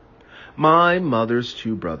 My mother's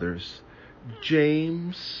two brothers,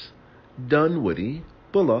 James Dunwoody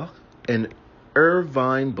Bullock and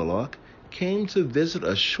Irvine Bullock, came to visit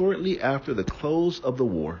us shortly after the close of the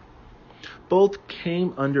war. Both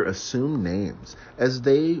came under assumed names, as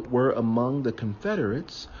they were among the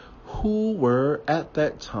Confederates who were at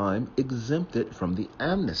that time exempted from the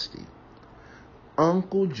amnesty.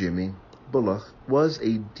 Uncle Jimmy Bullock was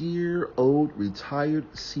a dear old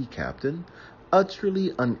retired sea captain,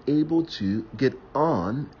 utterly unable to get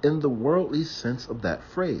on in the worldly sense of that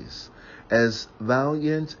phrase, as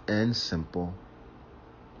valiant and simple,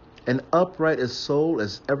 and upright as soul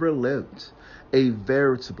as ever lived, a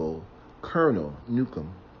veritable Colonel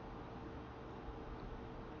Newcomb,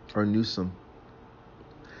 or Newsom.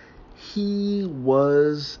 He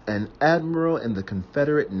was an admiral in the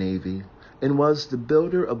Confederate Navy and was the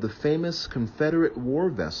builder of the famous Confederate war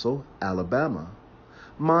vessel, Alabama.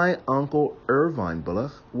 My uncle Irvine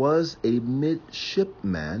Bullock was a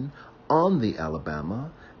midshipman on the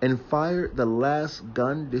Alabama and fired the last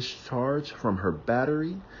gun discharge from her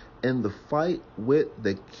battery in the fight with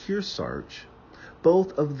the Kearsarge.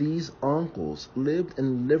 Both of these uncles lived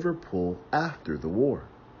in Liverpool after the war.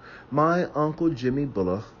 My Uncle Jimmy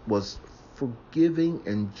Bullock was forgiving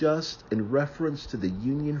and just in reference to the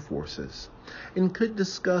Union forces, and could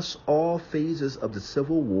discuss all phases of the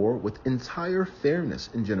Civil War with entire fairness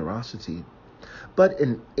and generosity. But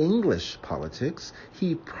in English politics,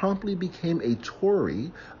 he promptly became a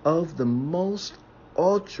Tory of the most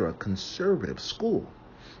ultra-conservative school.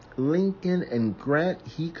 Lincoln and Grant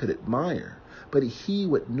he could admire, but he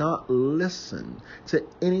would not listen to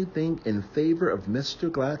anything in favor of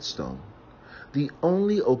Mr. Gladstone. The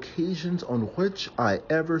only occasions on which I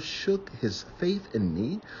ever shook his faith in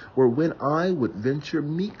me were when I would venture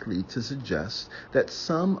meekly to suggest that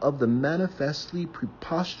some of the manifestly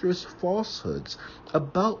preposterous falsehoods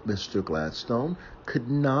about Mr. Gladstone could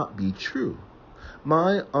not be true.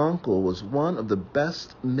 My uncle was one of the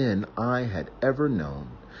best men I had ever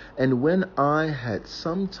known, and when I had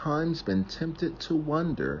sometimes been tempted to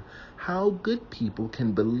wonder how good people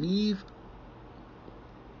can believe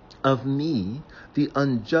of me the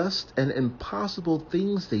unjust and impossible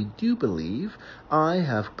things they do believe, I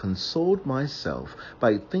have consoled myself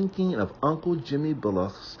by thinking of Uncle Jimmy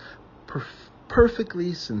Bullock's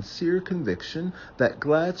perfectly sincere conviction that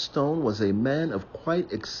Gladstone was a man of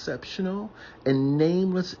quite exceptional and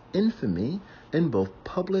nameless infamy in both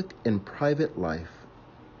public and private life.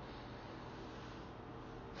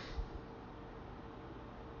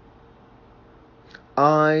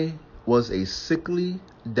 I was a sickly,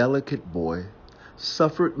 delicate boy,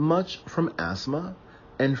 suffered much from asthma,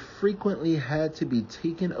 and frequently had to be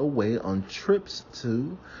taken away on trips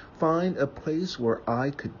to find a place where I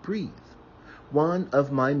could breathe. One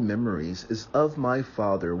of my memories is of my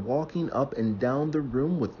father walking up and down the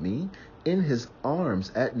room with me in his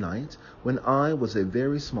arms at night when I was a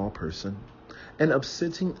very small person, and of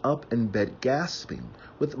sitting up in bed gasping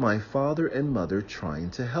with my father and mother trying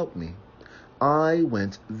to help me. I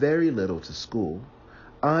went very little to school.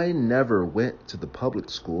 I never went to the public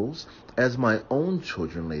schools, as my own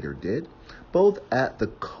children later did, both at the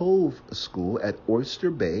Cove School at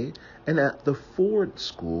Oyster Bay and at the Ford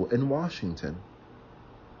School in Washington.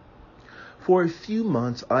 For a few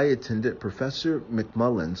months, I attended Professor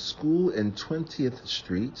McMullen's school in 20th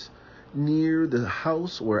Street, near the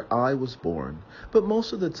house where I was born, but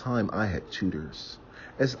most of the time I had tutors.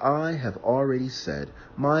 As I have already said,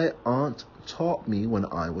 my aunt taught me when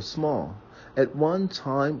I was small. At one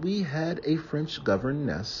time, we had a French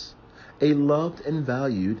governess, a loved and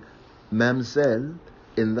valued mademoiselle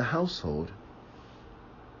in the household.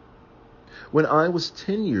 When I was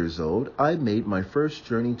 10 years old, I made my first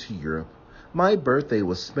journey to Europe. My birthday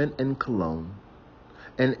was spent in Cologne,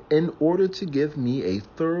 and in order to give me a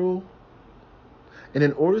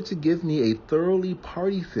thoroughly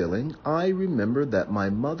party feeling, I remember that my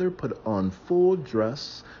mother put on full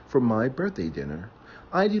dress for my birthday dinner.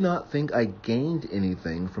 I do not think I gained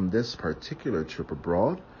anything from this particular trip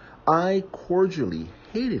abroad. I cordially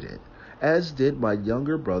hated it, as did my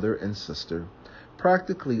younger brother and sister.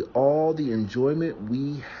 Practically all the enjoyment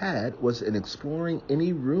we had was in exploring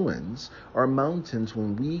any ruins or mountains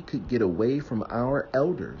when we could get away from our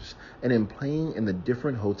elders, and in playing in the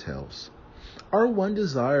different hotels. Our one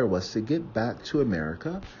desire was to get back to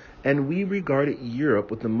America, and we regarded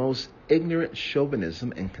Europe with the most ignorant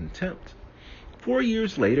chauvinism and contempt. 4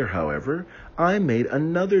 years later, however, I made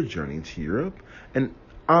another journey to Europe, and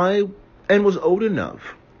I was old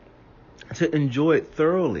enough to enjoy it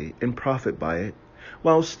thoroughly and profit by it.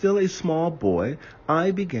 While still a small boy,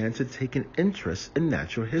 I began to take an interest in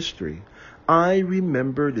natural history. I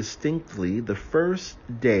remember distinctly the first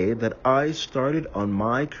day that I started on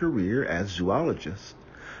my career as zoologist.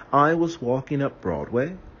 I was walking up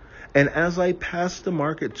Broadway, and as I passed the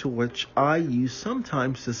market to which I used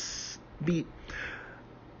sometimes be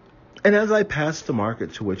and as I passed the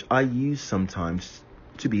market to which I used sometimes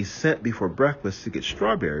to be sent before breakfast to get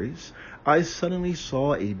strawberries, I suddenly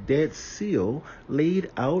saw a dead seal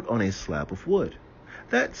laid out on a slab of wood.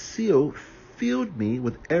 That seal filled me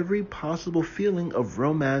with every possible feeling of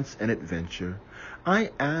romance and adventure.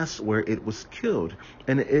 I asked where it was killed,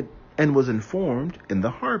 and was informed in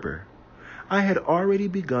the harbor. I had already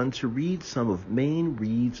begun to read some of Mayne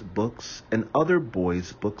Reid's books and other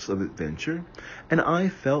boys' books of adventure, and I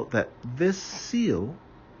felt that this seal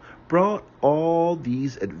brought all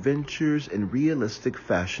these adventures in realistic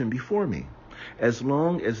fashion before me. As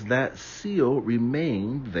long as that seal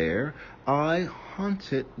remained there, I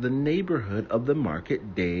haunted the neighborhood of the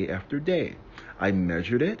market day after day. I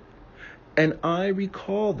measured it, and I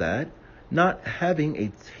recall that, not having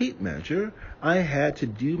a tape measure, I had to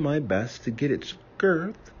do my best to get its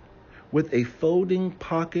girth with a folding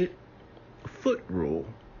pocket foot rule,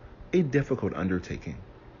 a difficult undertaking.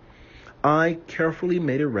 I carefully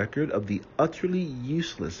made a record of the utterly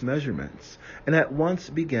useless measurements, and at once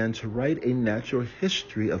began to write a natural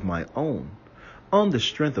history of my own, on the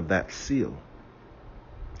strength of that seal.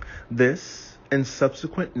 This and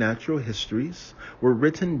subsequent natural histories were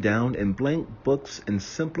written down in blank books in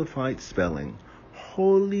simplified spelling,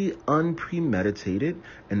 wholly unpremeditated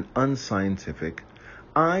and unscientific.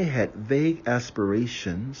 I had vague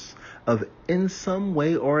aspirations of, in some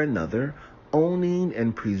way or another, owning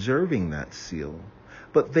and preserving that seal,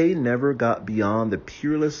 but they never got beyond the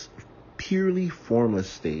purely formless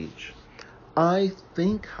stage. I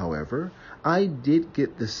think, however, I did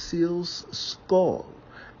get the seal's skull,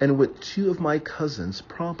 and with two of my cousins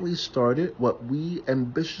promptly started what we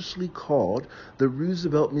ambitiously called the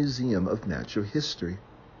Roosevelt Museum of Natural History.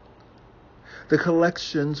 The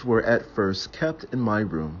collections were at first kept in my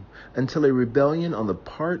room until a rebellion on the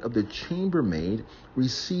part of the chambermaid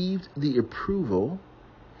received the approval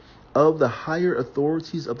of the higher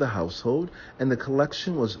authorities of the household, and the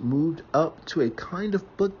collection was moved up to a kind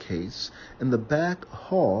of bookcase in the back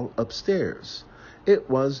hall upstairs. It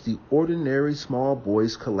was the ordinary small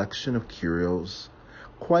boy's collection of curios,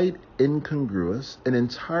 quite incongruous and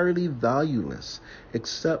entirely valueless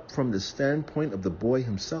except from the standpoint of the boy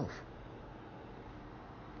himself.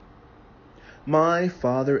 My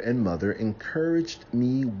father and mother encouraged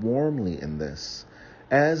me warmly in this,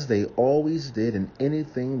 as they always did in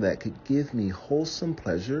anything that could give me wholesome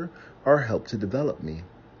pleasure or help to develop me.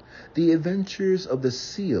 The adventures of the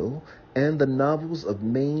seal and the novels of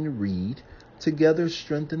Mayne Reid together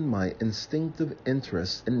strengthened my instinctive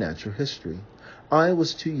interest in natural history. I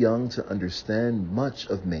was too young to understand much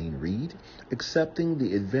of Mayne Reid, excepting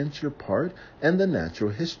the adventure part and the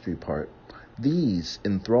natural history part. These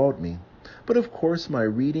enthralled me. But of course my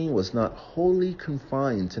reading was not wholly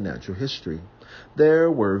confined to natural history.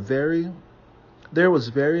 There was very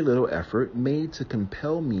little effort made to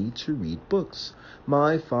compel me to read books,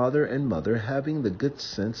 my father and mother having the good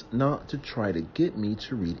sense not to try to get me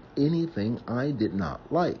to read anything I did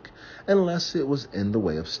not like, unless it was in the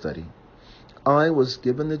way of study. I was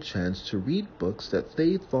given the chance to read books that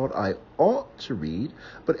they thought I ought to read,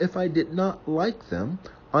 but if I did not like them,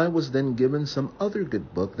 I was then given some other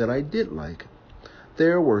good book that I did like.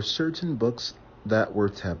 There were certain books that were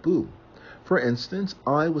taboo. For instance,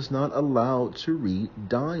 I was not allowed to read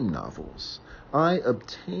dime novels. I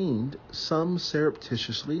obtained some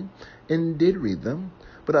surreptitiously and did read them,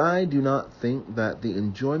 but I do not think that the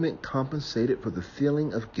enjoyment compensated for the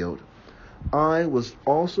feeling of guilt. I was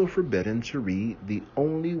also forbidden to read the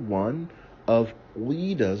only one of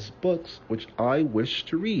Ouida's books which I wished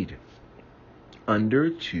to read, Under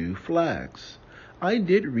Two Flags. I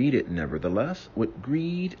did read it nevertheless, with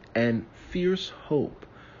greed and fierce hope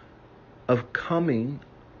of coming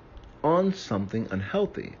on something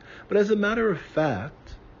unhealthy. But as a matter of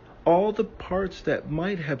fact, all the parts that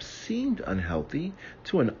might have seemed unhealthy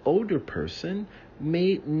to an older person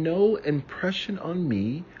made no impression on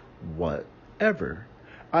me whatever.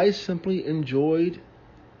 I simply enjoyed,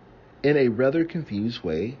 in a rather confused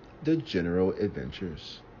way, the general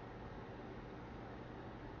adventures.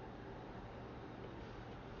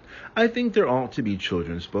 I think there ought to be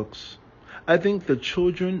children's books. I think the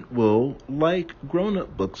children will like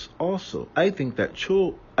grown-up books also. I think that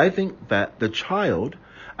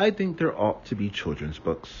there ought to be children's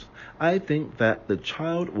books. I think that the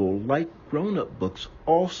child will like grown-up books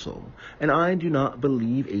also. And I do not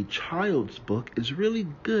believe a child's book is really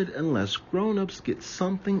good unless grown-ups get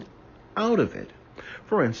something out of it.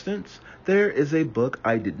 For instance, there is a book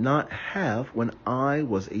I did not have when I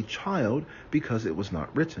was a child because it was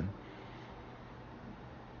not written.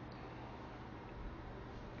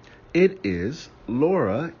 It is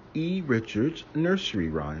Laura E. Richards' nursery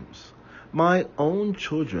rhymes. My own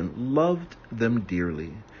children loved them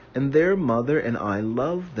dearly, and their mother and I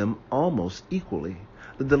loved them almost equally.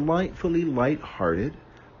 The delightfully light-hearted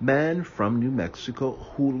man from New Mexico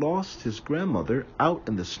who lost his grandmother out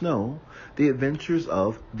in the snow, the adventures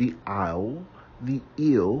of the owl, the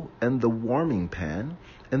eel, and the warming pan,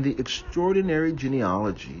 and the extraordinary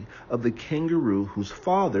genealogy of the kangaroo whose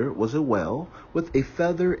father was a whale with a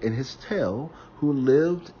feather in his tail who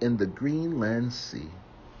lived in the Greenland Sea,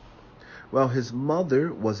 while his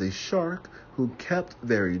mother was a shark who kept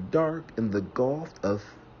very dark in the Gulf of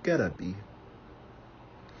Getabe.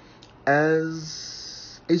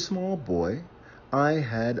 As a small boy, I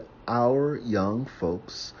had Our Young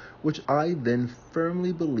Folks, which I then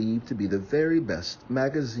firmly believed to be the very best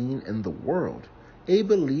magazine in the world, a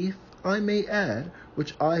belief, I may add,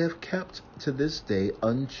 which I have kept to this day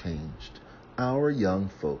unchanged. Our Young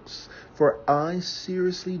Folks, for I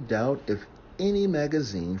seriously doubt if any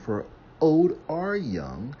magazine for old or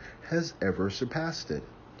young has ever surpassed it.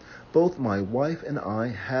 Both my wife and I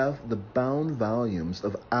have the bound volumes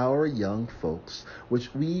of Our Young Folks,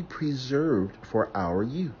 which we preserved from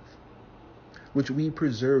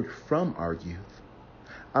our youth.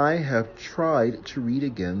 I have tried to read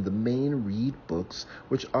again the main Reed books,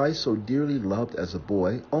 which I so dearly loved as a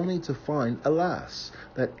boy, only to find, alas,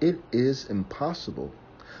 that it is impossible.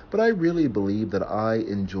 But I really believe that I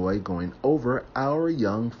enjoy going over Our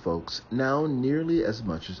Young Folks now nearly as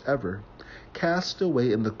much as ever. Cast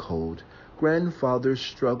Away in the Cold, Grandfather's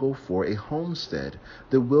Struggle for a Homestead,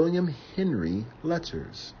 the William Henry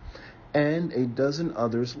Letters, and a dozen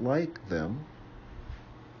others like them,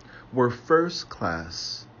 were first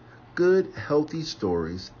class, good, healthy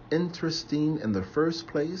stories, interesting in the first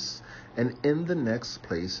place, and in the next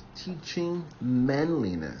place, teaching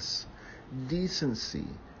manliness, decency,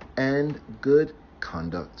 and good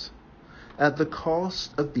conduct, at the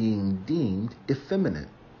cost of being deemed effeminate.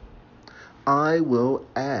 I will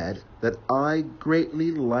add that I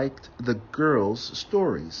greatly liked the girls'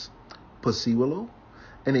 stories, Pussy Willow,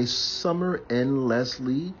 and A Summer in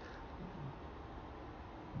Leslie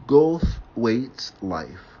Goldthwaite's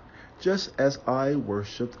Life, just as I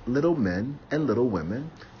worshipped Little Men and Little Women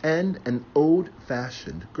and An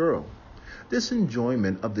Old-Fashioned Girl. This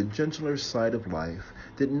enjoyment of the gentler side of life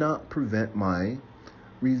did not prevent my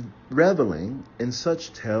reveling in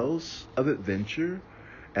such tales of adventure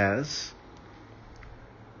as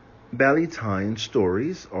Ballantyne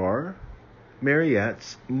stories or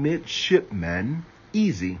Marryat's Midshipman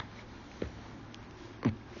Easy.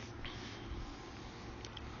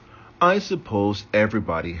 I suppose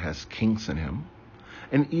everybody has kinks in him,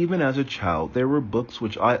 and even as a child there were books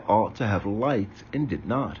which I ought to have liked and did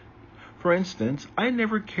not. For instance, I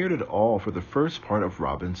never cared at all for the first part of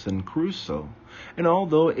Robinson Crusoe, and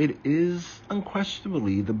although it is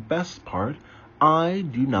unquestionably the best part, I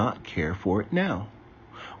do not care for it now.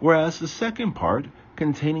 Whereas the second part,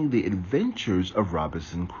 containing the adventures of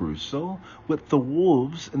Robinson Crusoe with the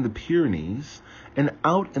wolves in the Pyrenees and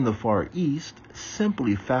out in the Far East,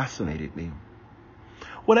 simply fascinated me.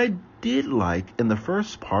 What I did like in the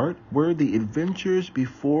first part were the adventures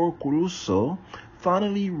before Crusoe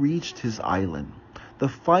finally reached his island, the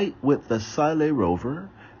fight with the Scilly rover,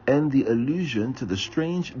 and the allusion to the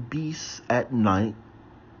strange beasts at night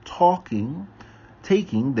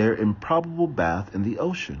taking their improbable bath in the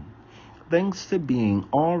ocean. Thanks to being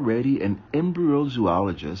already an embryo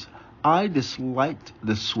zoologist, I disliked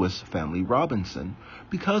the Swiss Family Robinson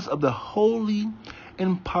because of the wholly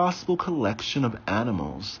impossible collection of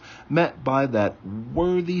animals met by that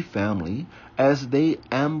worthy family as they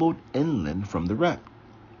ambled inland from the wreck.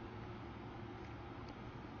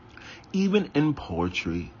 Even in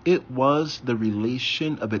poetry, it was the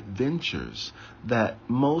relation of adventures that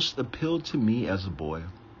most appealed to me as a boy.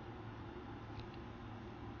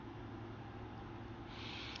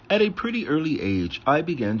 At a pretty early age, I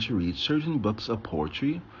began to read certain books of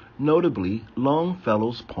poetry, notably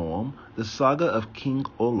Longfellow's poem, The Saga of King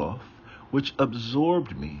Olaf, which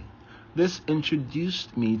absorbed me. This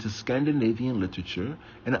introduced me to Scandinavian literature,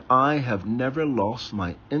 and I have never lost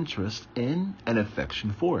my interest in and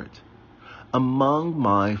affection for it. Among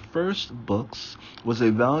my first books was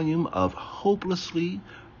a volume of hopelessly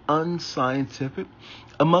unscientific.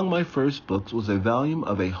 Among my first books was a volume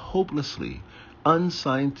of a hopelessly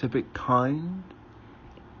unscientific kind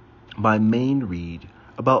by Mayne Reid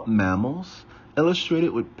about mammals,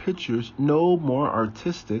 illustrated with pictures no more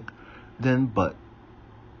artistic than but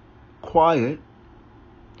quiet,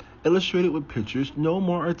 illustrated with pictures no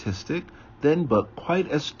more artistic than but quite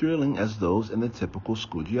as thrilling as those in the typical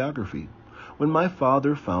school geography. When my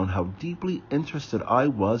father found how deeply interested I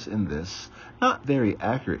was in this not very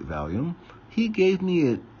accurate volume, he gave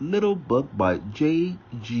me a little book by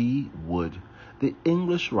J.G. Wood, the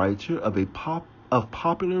English writer of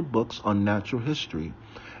popular books on natural history,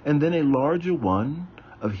 and then a larger one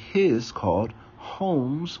of his called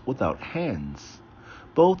Homes Without Hands.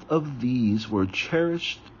 Both of these were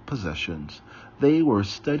cherished possessions. They were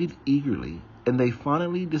studied eagerly, and they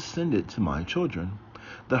finally descended to my children.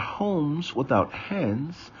 The Homes Without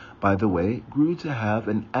Hands, by the way, grew to have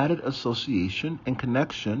an added association and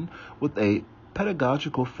connection with a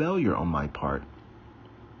pedagogical failure on my part.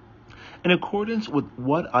 In accordance with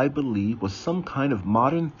what I believe was some kind of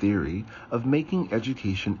modern theory of making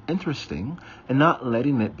education interesting and not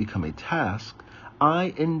letting it become a task,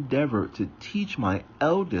 I endeavored to teach my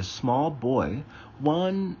eldest small boy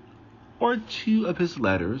one or two of his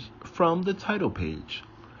letters from the title page.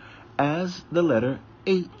 As the letter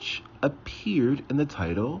H appeared in the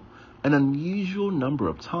title an unusual number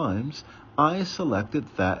of times, I selected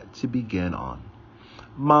that to begin on.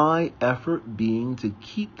 My effort being to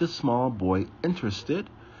keep the small boy interested,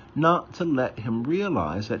 not to let him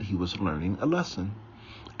realize that he was learning a lesson,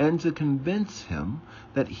 and to convince him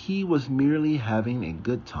that he was merely having a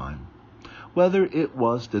good time. Whether it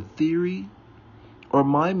was the theory or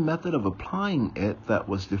my method of applying it that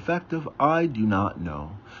was defective, I do not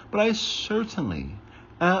know, but I certainly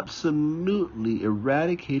absolutely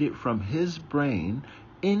eradicated from his brain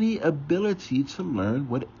any ability to learn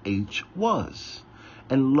what H was.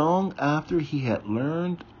 And long after he had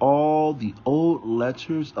learned all the old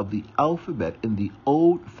letters of the alphabet in the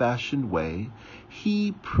old-fashioned way,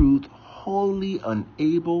 he proved wholly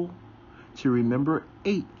unable to remember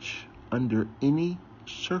H under any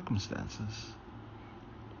circumstances.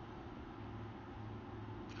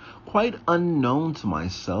 Quite unknown to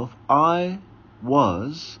myself, I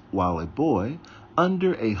was, while a boy,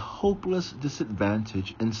 under a hopeless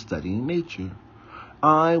disadvantage in studying nature.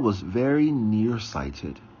 I was very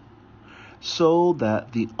nearsighted, so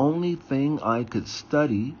that the only thing I could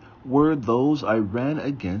study were those I ran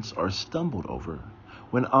against or stumbled over.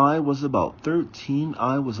 When I was about 13,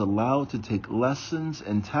 I was allowed to take lessons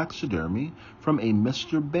in taxidermy from a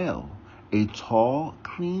Mr. Bell, a tall,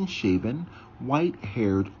 clean-shaven,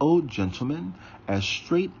 white-haired old gentleman, as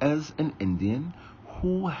straight as an Indian,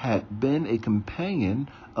 who had been a companion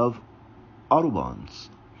of Audubon's.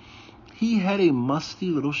 He had a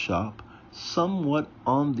musty little shop, somewhat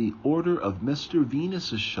on the order of Mr.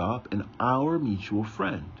 Venus's shop and our mutual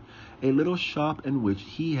friend, a little shop in which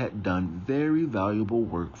he had done very valuable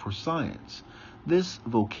work for science. This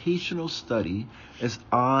vocational study, as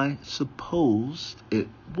I supposed it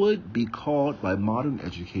would be called by modern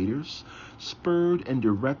educators, spurred and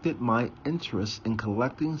directed my interest in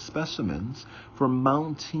collecting specimens for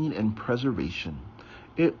mounting and preservation.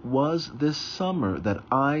 It was this summer that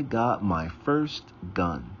I got my first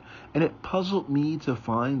gun, and it puzzled me to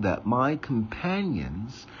find that my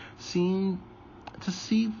companions seemed to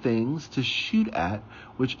see things to shoot at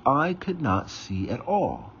which I could not see at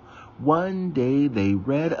all. One day they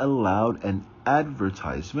read aloud an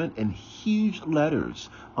advertisement in huge letters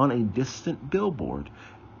on a distant billboard,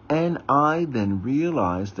 and I then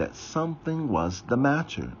realized that something was the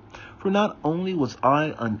matter. For not only was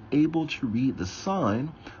I unable to read the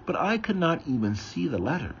sign, but I could not even see the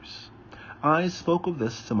letters. I spoke of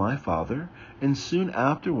this to my father, and soon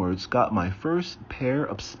afterwards got my first pair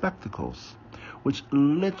of spectacles, which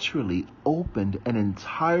literally opened an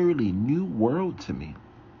entirely new world to me.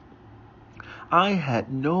 I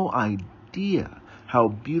had no idea how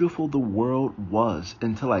beautiful the world was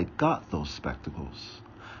until I got those spectacles.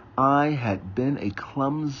 I had been a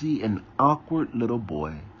clumsy and awkward little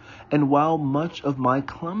boy, and while much of my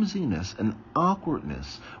clumsiness and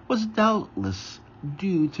awkwardness was doubtless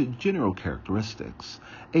due to general characteristics,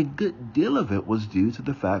 a good deal of it was due to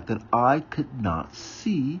the fact that I could not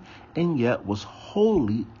see and yet was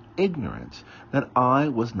wholly ignorant that I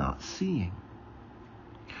was not seeing.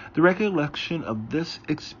 The recollection of this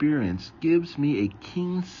experience gives me a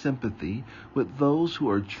keen sympathy with those who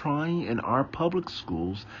are trying in our public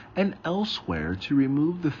schools and elsewhere to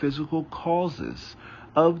remove the physical causes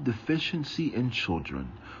of deficiency in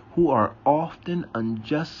children, who are often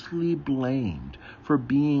unjustly blamed for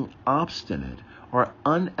being obstinate or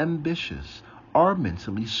unambitious, are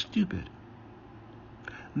mentally stupid.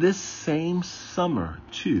 This same summer,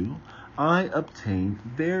 too, I obtained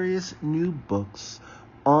various new books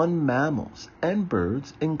on mammals and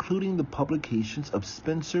birds, including the publications of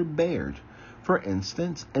Spencer Baird, for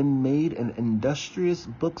instance, and made an industrious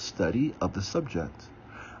book study of the subject.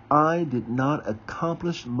 I did not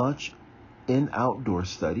accomplish much in outdoor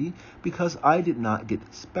study because I did not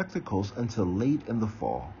get spectacles until late in the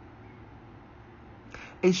fall.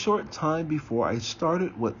 A short time before I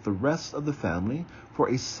started with the rest of the family for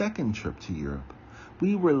a second trip to Europe,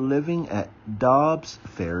 we were living at Dobbs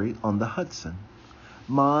Ferry on the Hudson.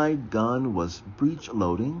 My gun was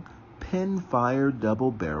breech-loading, pin-fire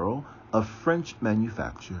double barrel of French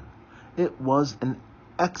manufacture. It was an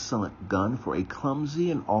excellent gun for a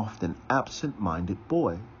clumsy and often absent-minded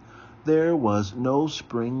boy. There was no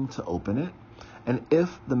spring to open it, and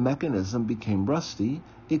if the mechanism became rusty,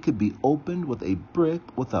 it could be opened with a brick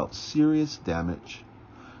without serious damage.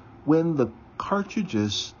 When the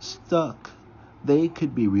cartridges stuck, they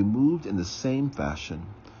could be removed in the same fashion.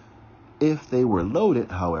 If they were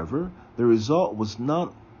loaded, however, the result was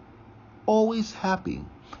not always happy,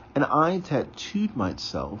 and I tattooed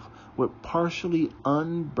myself with partially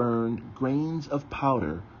unburned grains of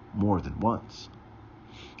powder more than once.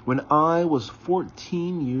 When I was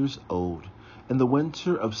 14 years old, in the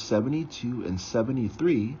winter of 72 and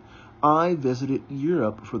 73, I visited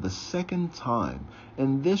Europe for the second time,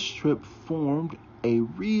 and this trip formed a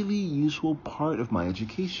really useful part of my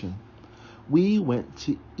education. We went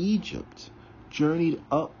to Egypt, journeyed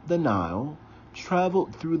up the Nile,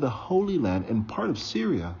 traveled through the Holy Land and part of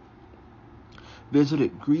Syria,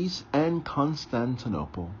 visited Greece and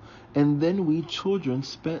Constantinople, and then we children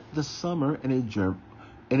spent the summer in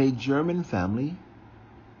a German family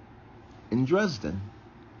in Dresden.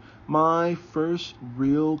 My first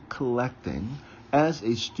real collecting as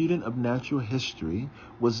a student of natural history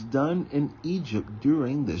was done in Egypt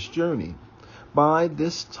during this journey. By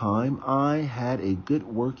this time, I had a good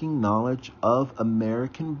working knowledge of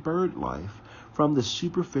American bird life from the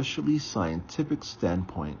superficially scientific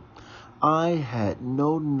standpoint. I had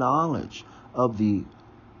no knowledge of the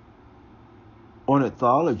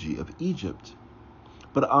ornithology of Egypt,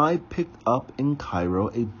 but I picked up in Cairo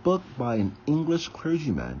a book by an English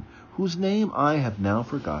clergyman whose name I have now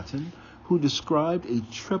forgotten, who described a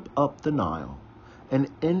trip up the Nile, and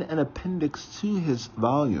in an appendix to his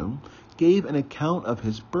volume gave an account of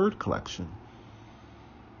his bird collection.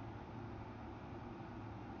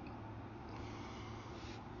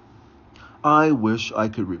 I wish I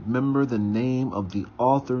could remember the name of the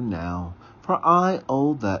author now, for I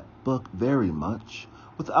owe that book very much.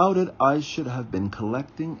 Without it, I should have been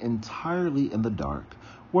collecting entirely in the dark,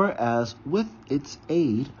 whereas with its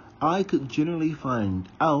aid, I could generally find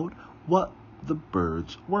out what the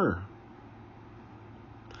birds were.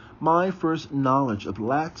 My first knowledge of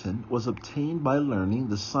Latin was obtained by learning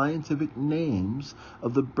the scientific names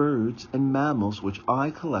of the birds and mammals which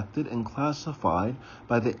I collected and classified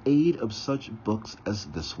by the aid of such books as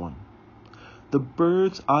this one. The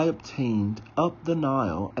birds I obtained up the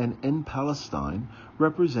Nile and in Palestine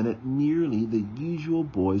represented merely the usual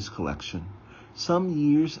boys' collection. Some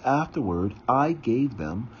years afterward, I gave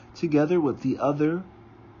them, together with the other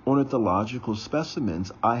ornithological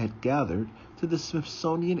specimens I had gathered, to the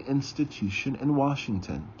Smithsonian Institution in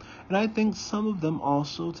Washington, and I think some of them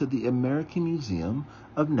also to the American Museum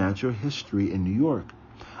of Natural History in New York.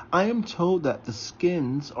 I am told that the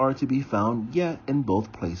skins are to be found yet in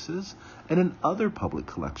both places and in other public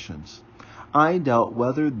collections. I doubt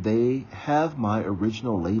whether they have my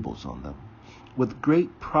original labels on them. With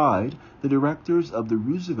great pride, the directors of the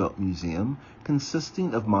Roosevelt Museum,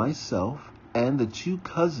 consisting of myself and the two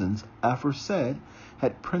cousins aforesaid,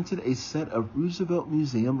 had printed a set of Roosevelt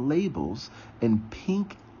Museum labels in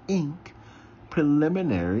pink ink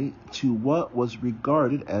preliminary to what was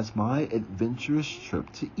regarded as my adventurous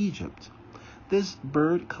trip to Egypt. This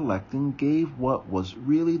bird collecting gave what was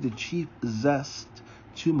really the chief zest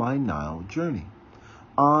to my Nile journey.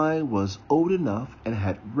 I was old enough and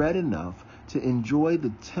had read enough to enjoy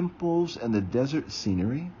the temples and the desert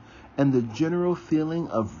scenery and the general feeling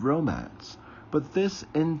of romance, but this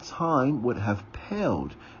in time would have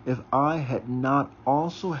paled if I had not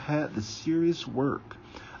also had the serious work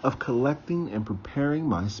of collecting and preparing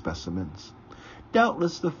my specimens.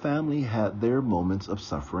 Doubtless the family had their moments of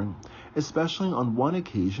suffering, especially on one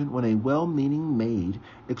occasion when a well-meaning maid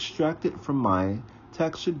extracted from my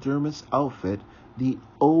taxidermist outfit the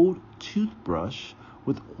old toothbrush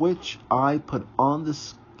with which I put on the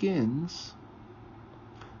skins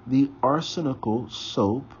the arsenical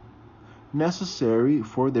soap necessary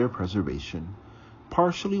for their preservation,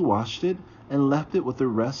 partially washed it, and left it with the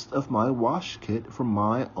rest of my wash kit for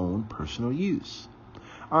my own personal use.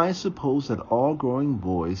 I suppose that all growing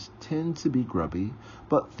boys tend to be grubby,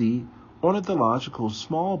 but the ornithological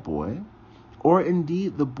small boy, or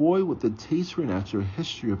indeed the boy with the taste for natural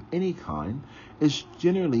history of any kind, is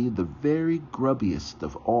generally the very grubbiest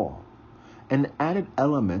of all. An added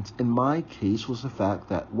element in my case was the fact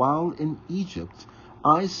that while in Egypt,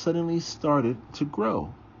 I suddenly started to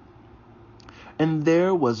grow. And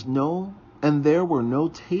there were no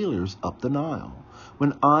tailors up the Nile.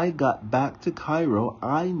 When I got back to Cairo,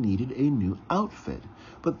 I needed a new outfit,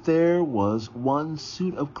 but there was one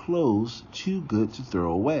suit of clothes too good to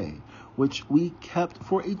throw away, which we kept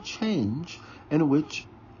for a change, and which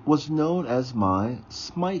was known as my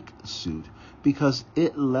Smike suit, because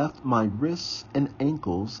it left my wrists and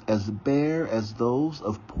ankles as bare as those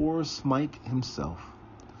of poor Smike himself.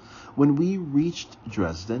 When we reached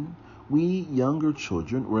Dresden, we younger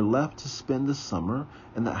children were left to spend the summer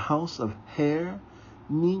in the house of Herr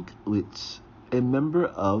Minkwitz, a member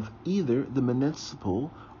of either the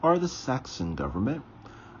municipal or the Saxon government.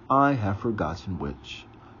 I have forgotten which.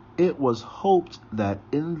 It was hoped that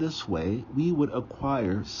in this way we would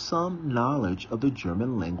acquire some knowledge of the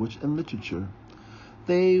German language and literature.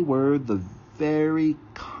 They were the very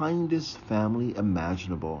kindest family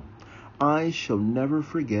imaginable. I shall never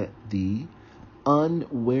forget the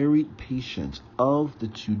unwearied patience of the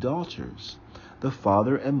two daughters. The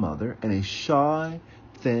father and mother and a shy,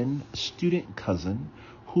 thin student cousin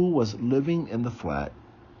who was living in the flat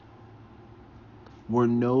were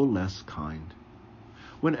no less kind.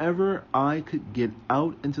 Whenever I could get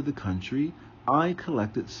out into the country, I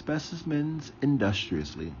collected specimens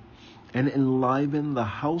industriously and enlivened the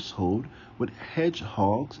household with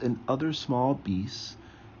hedgehogs and other small beasts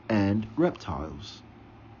and reptiles,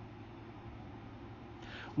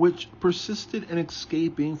 which persisted in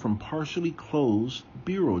escaping from partially closed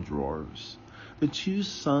bureau drawers. The two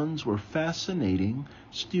sons were fascinating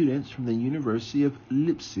students from the University of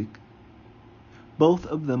Leipzig, both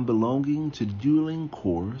of them belonging to dueling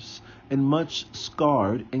corps and much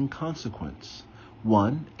scarred in consequence.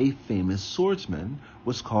 One, a famous swordsman,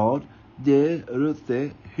 was called Der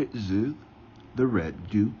Rote Herzog, the Red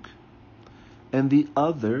Duke, and the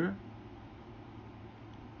other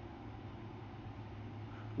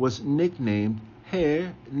was nicknamed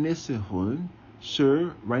Herr Nessehorn,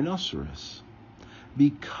 Sir Rhinoceros,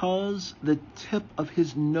 because the tip of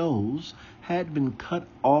his nose had been cut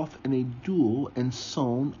off in a duel and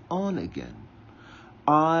sewn on again.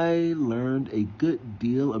 I learned a good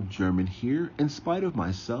deal of German here, in spite of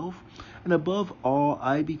myself, and above all,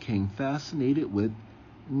 I became fascinated with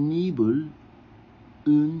Nibel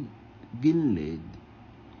und Ginled.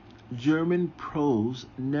 German prose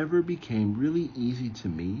never became really easy to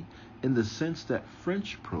me in the sense that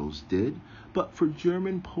French prose did, but for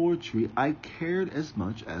German poetry I cared as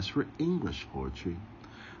much as for English poetry.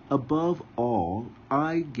 Above all,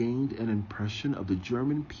 I gained an impression of the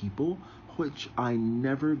German people which I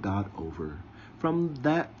never got over. From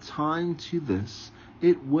that time to this,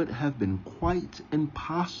 it would have been quite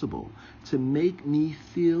impossible to make me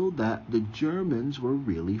feel that the Germans were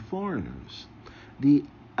really foreigners. The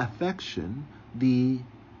affection, the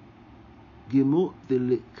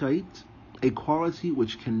Gemütlichkeit, a quality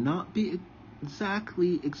which cannot be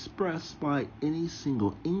exactly expressed by any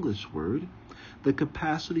single English word, the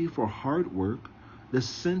capacity for hard work, the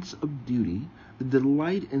sense of duty, the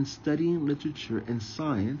delight in studying literature and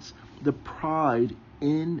science, the pride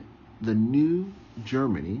in the new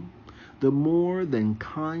Germany, the more than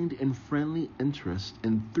kind and friendly interest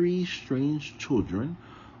in three strange children,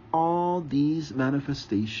 all these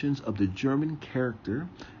manifestations of the German character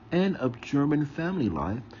and of German family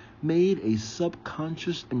life made a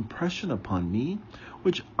subconscious impression upon me,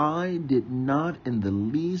 which I did not in the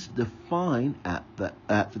least define at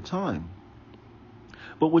the time,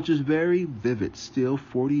 but which is very vivid still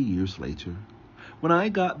 40 years later. When I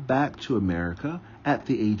got back to America at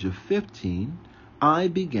the age of 15, I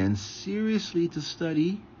began seriously to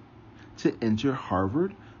study to enter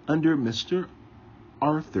Harvard under Mr.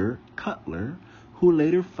 Arthur Cutler, who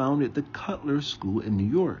later founded the Cutler School in New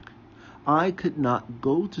York. I could not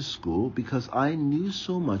go to school because I knew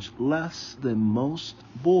so much less than most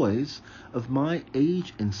boys of my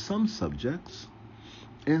age in some subjects,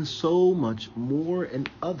 and so much more in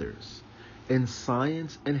others, in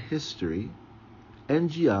science and history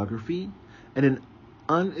and geography, and in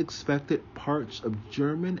unexpected parts of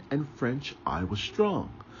German and French I was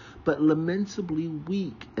strong, but lamentably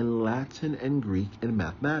weak in Latin and Greek and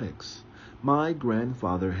mathematics. My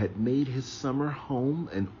grandfather had made his summer home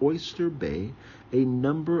in Oyster Bay a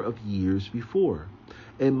number of years before,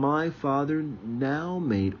 and my father now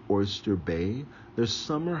made Oyster Bay the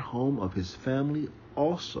summer home of his family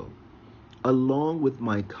also. Along with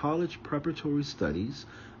my college preparatory studies,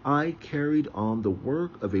 I carried on the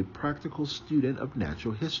work of a practical student of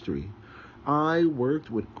natural history. I worked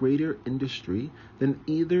with greater industry than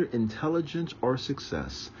either intelligence or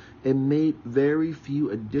success, and made very few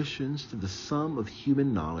additions to the sum of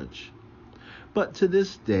human knowledge. But to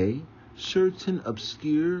this day, certain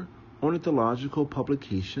obscure ornithological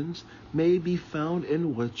publications may be found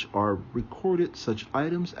in which are recorded such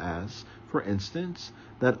items as, for instance,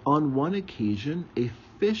 that on one occasion a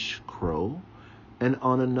fish crow, and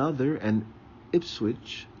on another an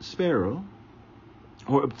Ipswich sparrow,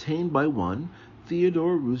 were obtained by one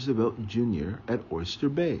Theodore Roosevelt Jr. at Oyster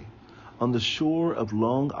Bay, on the shore of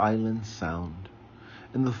Long Island Sound.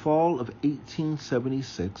 In the fall of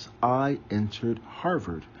 1876, I entered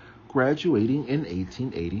Harvard, graduating in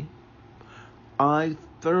 1880. I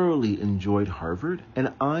thoroughly enjoyed Harvard,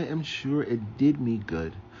 and I am sure it did me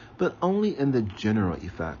good, but only in the general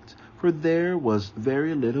effect, for there was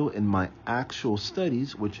very little in my actual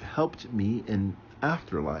studies which helped me in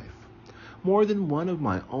afterlife. More than one of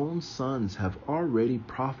my own sons have already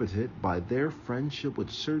profited by their friendship with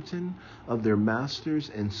certain of their masters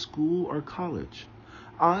in school or college.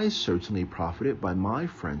 I certainly profited by my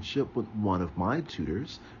friendship with one of my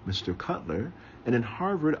tutors, Mr. Cutler, and in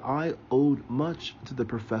Harvard I owed much to the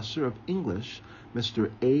professor of English, Mr.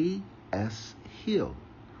 A. S. Hill.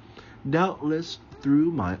 Doubtless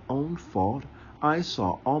through my own fault, I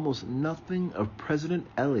saw almost nothing of President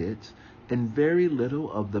Eliot and very little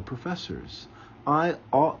of the professors. I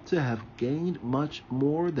ought to have gained much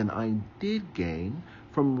more than I did gain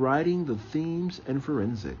from writing the themes and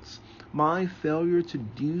forensics. My failure to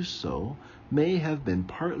do so may have been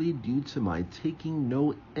partly due to my taking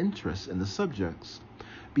no interest in the subjects.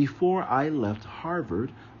 Before I left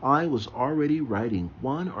Harvard, I was already writing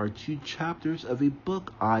 1 or 2 chapters of a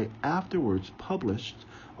book I afterwards published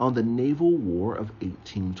on the Naval War of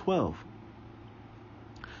 1812.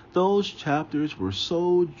 Those chapters were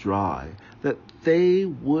so dry that they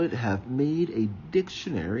would have made a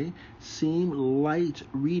dictionary seem light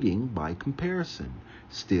reading by comparison.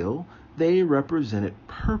 Still, they represented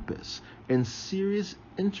purpose and serious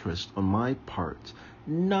interest on my part,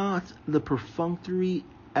 not the perfunctory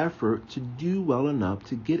effort to do well enough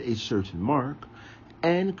to get a certain mark,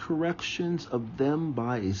 and corrections of them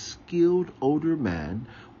by a skilled older man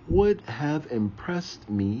would have impressed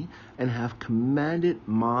me and have commanded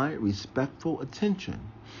my respectful attention.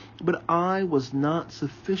 But I was not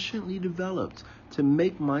sufficiently developed to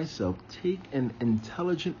make myself take an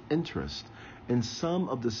intelligent interest in some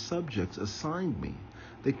of the subjects assigned me,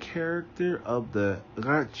 the character of the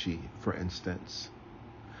Gracchi, for instance.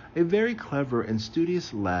 A very clever and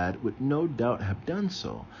studious lad would no doubt have done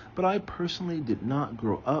so, but I personally did not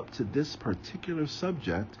grow up to this particular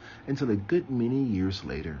subject until a good many years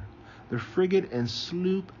later. The frigate and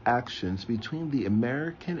sloop actions between the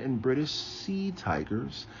American and British sea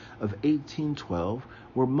tigers of 1812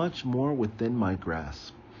 were much more within my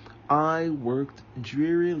grasp. I worked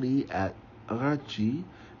drearily at Gracchi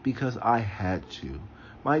because I had to.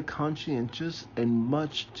 My conscientious and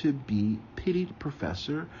much to be pitied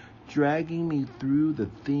professor dragging me through the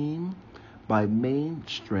theme by main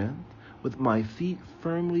strength, with my feet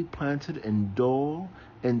firmly planted in dull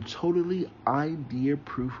and totally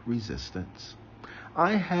idea-proof resistance.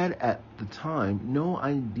 I had at the time no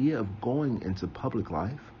idea of going into public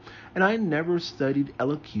life, and I never studied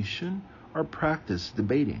elocution or practiced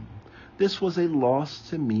debating. This was a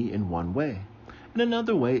loss to me in one way. In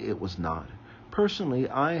another way it was not. Personally,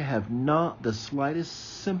 I have not the slightest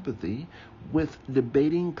sympathy with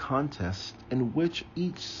debating contests in which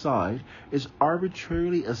each side is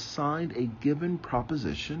arbitrarily assigned a given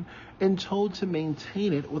proposition and told to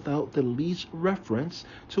maintain it without the least reference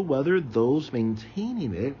to whether those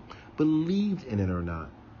maintaining it believed in it or not.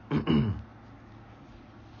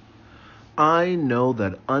 I know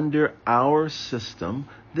that under our system,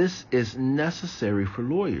 this is necessary for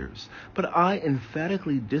lawyers, but I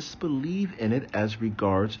emphatically disbelieve in it as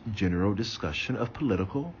regards general discussion of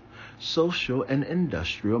political, social, and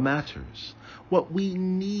industrial matters. What we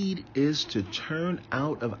need is to turn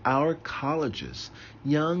out of our colleges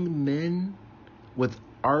young men with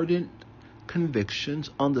ardent convictions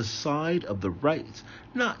on the side of the right,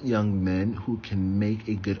 not young men who can make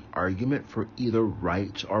a good argument for either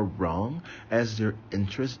right or wrong as their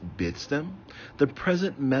interest bids them. The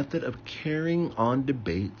present method of carrying on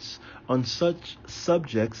debates on such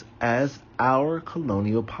subjects as our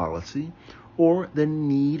colonial policy, or the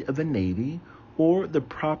need of a navy, or the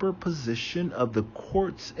proper position of the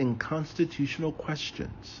courts in constitutional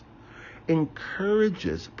questions,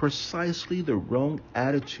 encourages precisely the wrong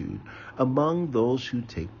attitude among those who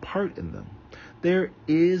take part in them. There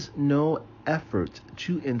is no effort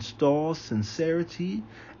to install sincerity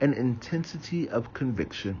and intensity of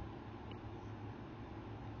conviction.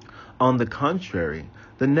 On the contrary,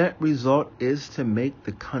 the net result is to make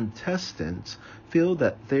the contestants feel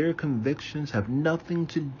that their convictions have nothing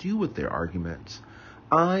to do with their arguments.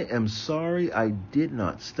 I am sorry I did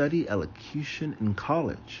not study elocution in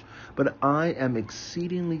college, but I am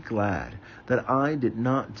exceedingly glad that I did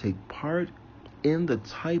not take part in the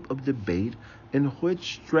type of debate in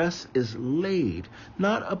which stress is laid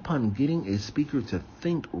not upon getting a speaker to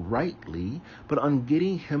think rightly, but on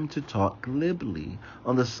getting him to talk glibly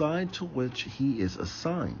on the side to which he is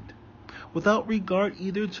assigned, without regard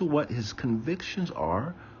either to what his convictions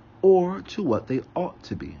are or to what they ought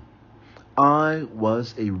to be. I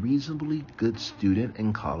was a reasonably good student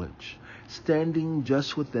in college, standing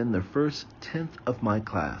just within the first 10th of my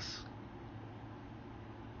class.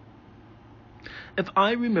 If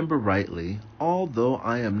I remember rightly, although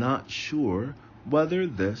I am not sure whether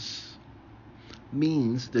this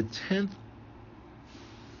means the 10th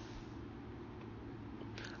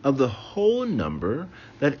of the whole number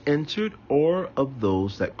that entered or of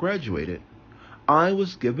those that graduated, I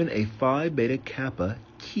was given a Phi Beta Kappa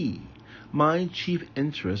key. My chief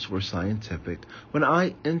interests were scientific. When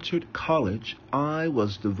I entered college, I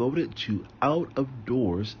was devoted to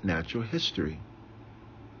out-of-doors natural history,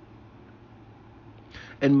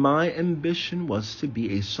 and my ambition was to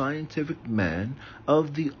be a scientific man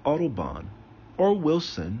of the Audubon, or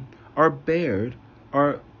Wilson, or Baird,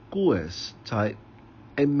 or Gues type,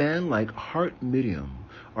 a man like Hart Medium,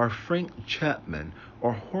 or Frank Chapman,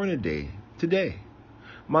 or Hornaday today.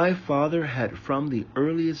 My father had from the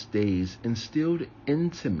earliest days instilled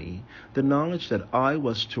into me the knowledge that I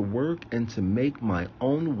was to work and to make my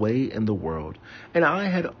own way in the world, and I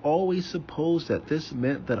had always supposed that this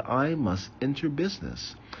meant that I must enter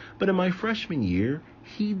business. But in my freshman year,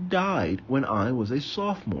 he died when I was a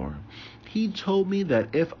sophomore. He told me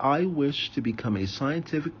that if I wished to become a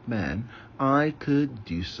scientific man, I could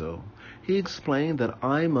do so. He explained that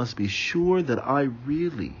I must be sure that I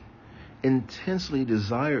really intensely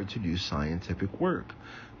desired to do scientific work,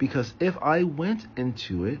 because if I went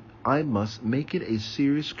into it, I must make it a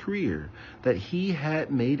serious career, that he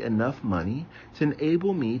had made enough money to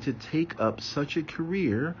enable me to take up such a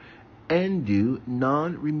career and do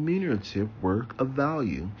non-remunerative work of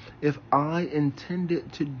value if I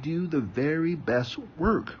intended to do the very best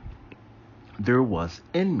work there was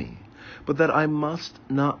in me, but that I must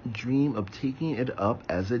not dream of taking it up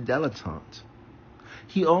as a dilettante.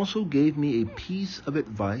 He also gave me a piece of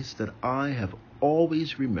advice that I have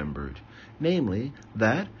always remembered, namely,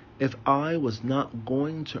 that if I was not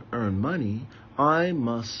going to earn money, I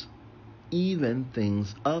must even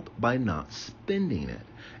things up by not spending it.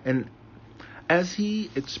 And as he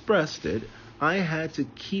expressed it, I had to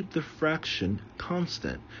keep the fraction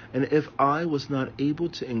constant, and if I was not able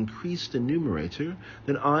to increase the numerator,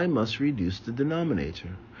 then I must reduce the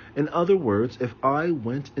denominator. In other words, if I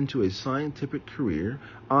went into a scientific career,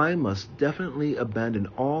 I must definitely abandon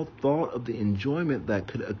all thought of the enjoyment that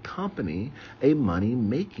could accompany a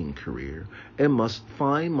money-making career, and must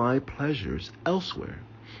find my pleasures elsewhere.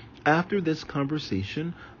 After this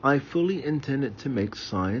conversation, I fully intended to make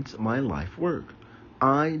science my life work.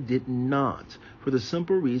 I did not, for the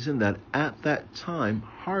simple reason that at that time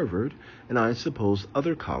Harvard, and I suppose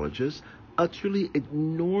other colleges, utterly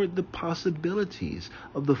ignored the possibilities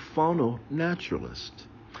of the faunal naturalist,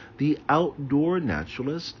 the outdoor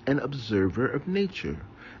naturalist and observer of nature.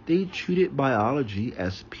 They treated biology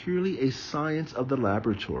as purely a science of the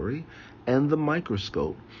laboratory and the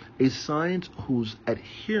microscope, a science whose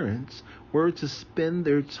adherents were to spend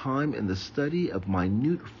their time in the study of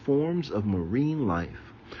minute forms of marine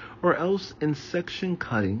life, or else in section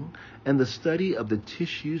cutting and the study of the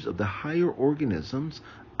tissues of the higher organisms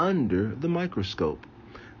under the microscope.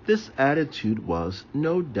 This attitude was,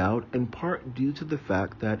 no doubt, in part due to the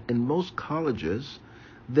fact that in most colleges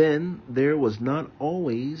then there was not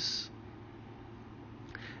always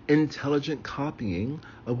intelligent copying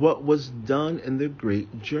of what was done in the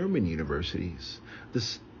great German universities.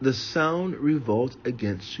 The sound revolt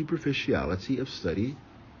against superficiality of study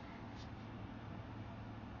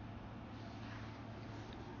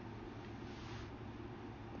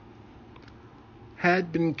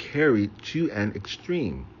had been carried to an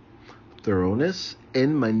extreme. Thoroughness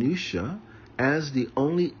in minutiae as the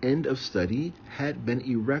only end of study had been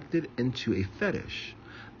erected into a fetish.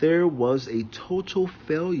 There was a total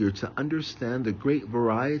failure to understand the great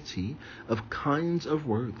variety of kinds of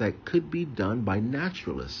work that could be done by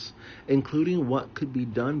naturalists, including what could be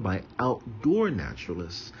done by outdoor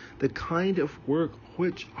naturalists, the kind of work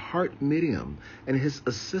which Hart Medium and his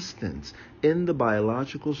assistants in the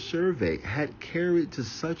Biological Survey had carried to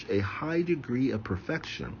such a high degree of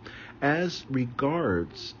perfection as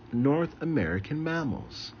regards North American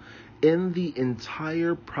mammals. In the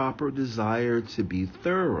entire proper desire to be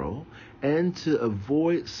thorough and to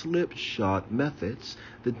avoid slipshod methods,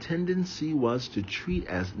 the tendency was to treat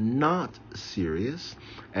as not serious,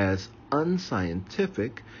 as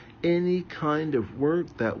unscientific, any kind of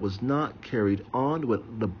work that was not carried on with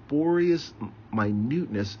laborious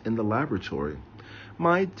minuteness in the laboratory.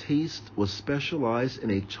 My taste was specialized in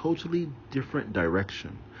a totally different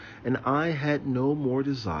direction, and I had no more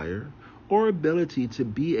desire or ability to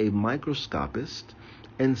be a microscopist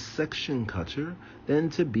and section cutter than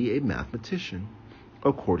to be a mathematician.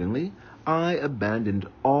 Accordingly, I abandoned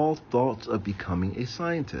all thoughts of becoming a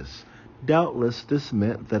scientist. Doubtless this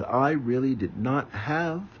meant that I really did not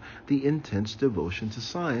have the intense devotion to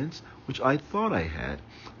science which I thought I had,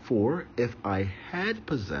 for if I had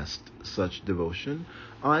possessed such devotion,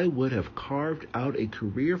 I would have carved out a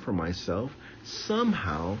career for myself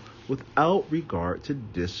somehow without regard to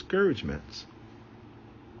discouragements.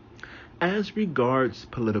 As regards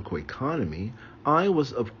political economy, I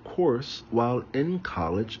was, of course, while in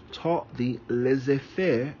college, taught the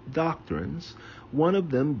laissez-faire doctrines, one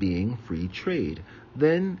of them being free trade,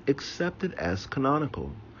 then accepted as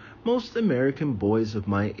canonical. Most American boys of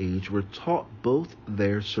my age were taught both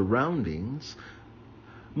their surroundings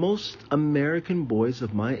Most American boys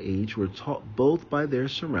of my age were taught both by their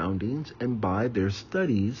surroundings and by their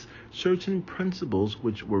studies certain principles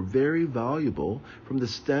which were very valuable from the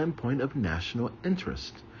standpoint of national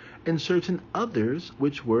interest, and certain others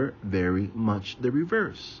which were very much the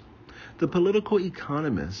reverse. The political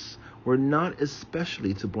economists were not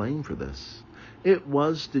especially to blame for this. It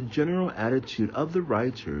was the general attitude of the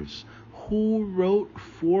writers who wrote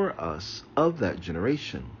for us of that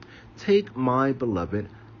generation. Take my beloved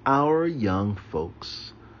Our Young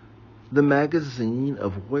Folks, the magazine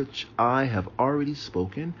of which I have already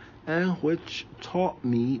spoken and which taught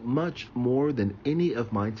me much more than any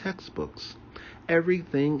of my textbooks.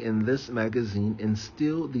 Everything in this magazine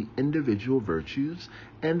instilled the individual virtues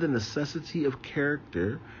and the necessity of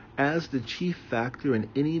character as the chief factor in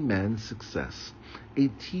any man's success, a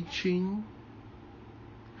teaching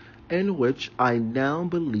in which I now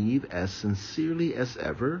believe as sincerely as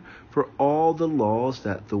ever, for all the laws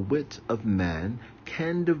that the wit of man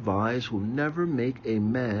can devise will never make a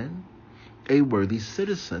man a worthy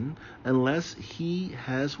citizen unless he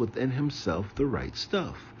has within himself the right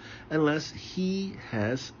stuff, unless he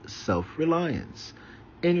has self-reliance,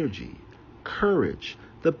 energy, courage,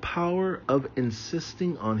 the power of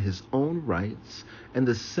insisting on his own rights, and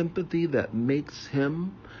the sympathy that makes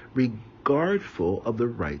him regardful of the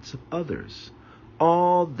rights of others.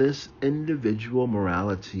 All this individual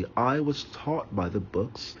morality I was taught by the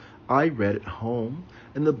books I read at home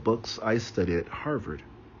and the books I studied at Harvard.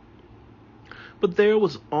 But there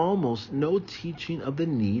was almost no teaching of the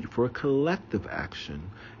need for collective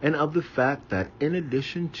action and of the fact that in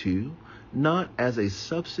addition to, not as a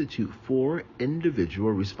substitute for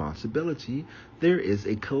individual responsibility, there is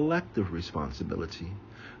a collective responsibility.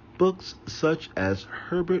 Books such as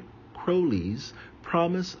Herbert Croly's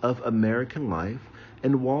Promise of American Life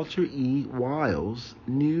and Walter E. Wild's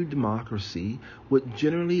New Democracy would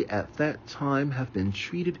generally at that time have been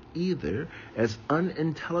treated either as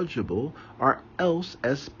unintelligible or else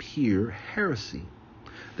as pure heresy.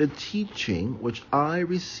 The teaching which I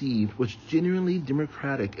received was genuinely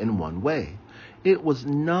democratic in one way. It was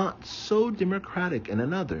not so democratic in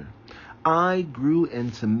another. I grew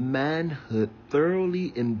into manhood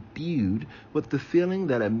thoroughly imbued with the feeling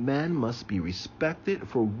that a man must be respected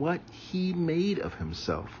for what he made of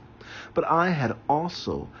himself. But I had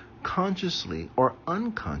also, consciously or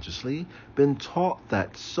unconsciously, been taught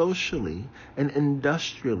that socially and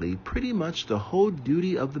industrially pretty much the whole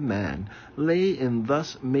duty of the man lay in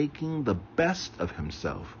thus making the best of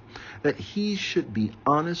himself, that he should be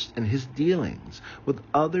honest in his dealings with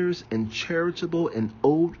others in charitable and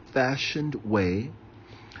old-fashioned way,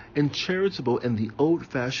 and charitable in the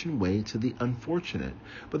old-fashioned way to the unfortunate,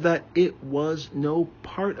 but that it was no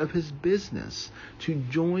part of his business to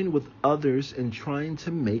join with others in trying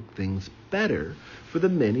to make things better for the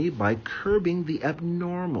many by curbing the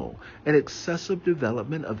abnormal and excessive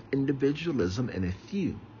development of individualism in a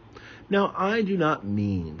few. Now, I do not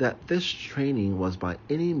mean that this training was by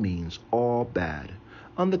any means all bad.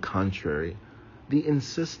 On the contrary, the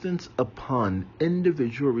insistence upon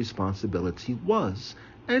individual responsibility was,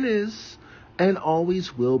 and is, and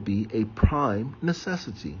always will be a prime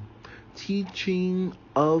necessity. Teaching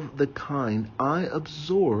of the kind I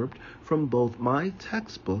absorbed from both my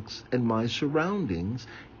textbooks and my surroundings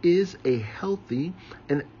is a healthy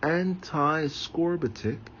and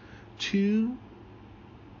anti-scorbutic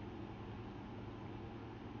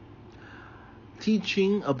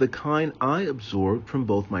Teaching of the kind I absorbed from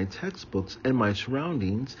both my textbooks and my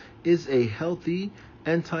surroundings is a healthy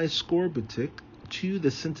anti-scorbutic to the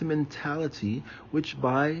sentimentality which,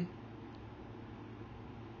 by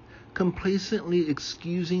complacently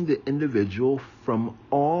excusing the individual from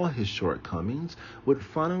all his shortcomings, would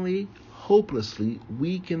finally hopelessly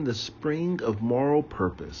weaken the spring of moral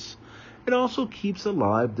purpose. It also keeps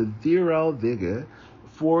alive the virile vigor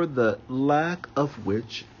for the lack of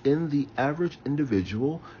which in the average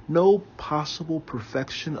individual no possible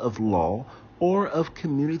perfection of law or of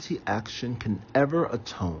community action can ever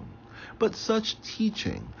atone. But such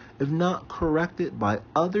teaching, if not corrected by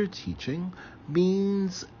other teaching,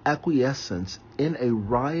 means acquiescence in a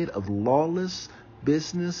riot of lawless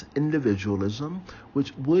business individualism,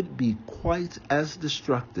 which would be quite as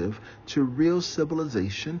destructive to real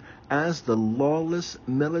civilization as the lawless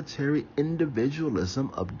military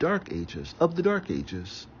individualism of the Dark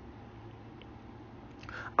Ages.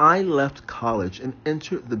 I left college and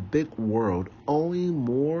entered the big world owing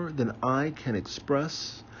more than I can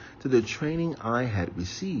express to the training I had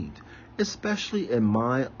received, especially in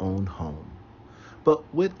my own home,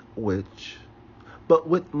 but with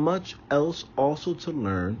much else also to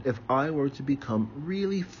learn if I were to become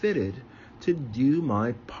really fitted to do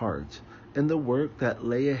my part in the work that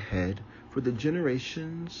lay ahead for the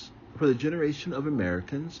generation of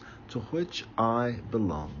Americans to which I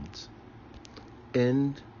belonged.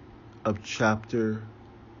 End of chapter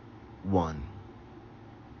 1.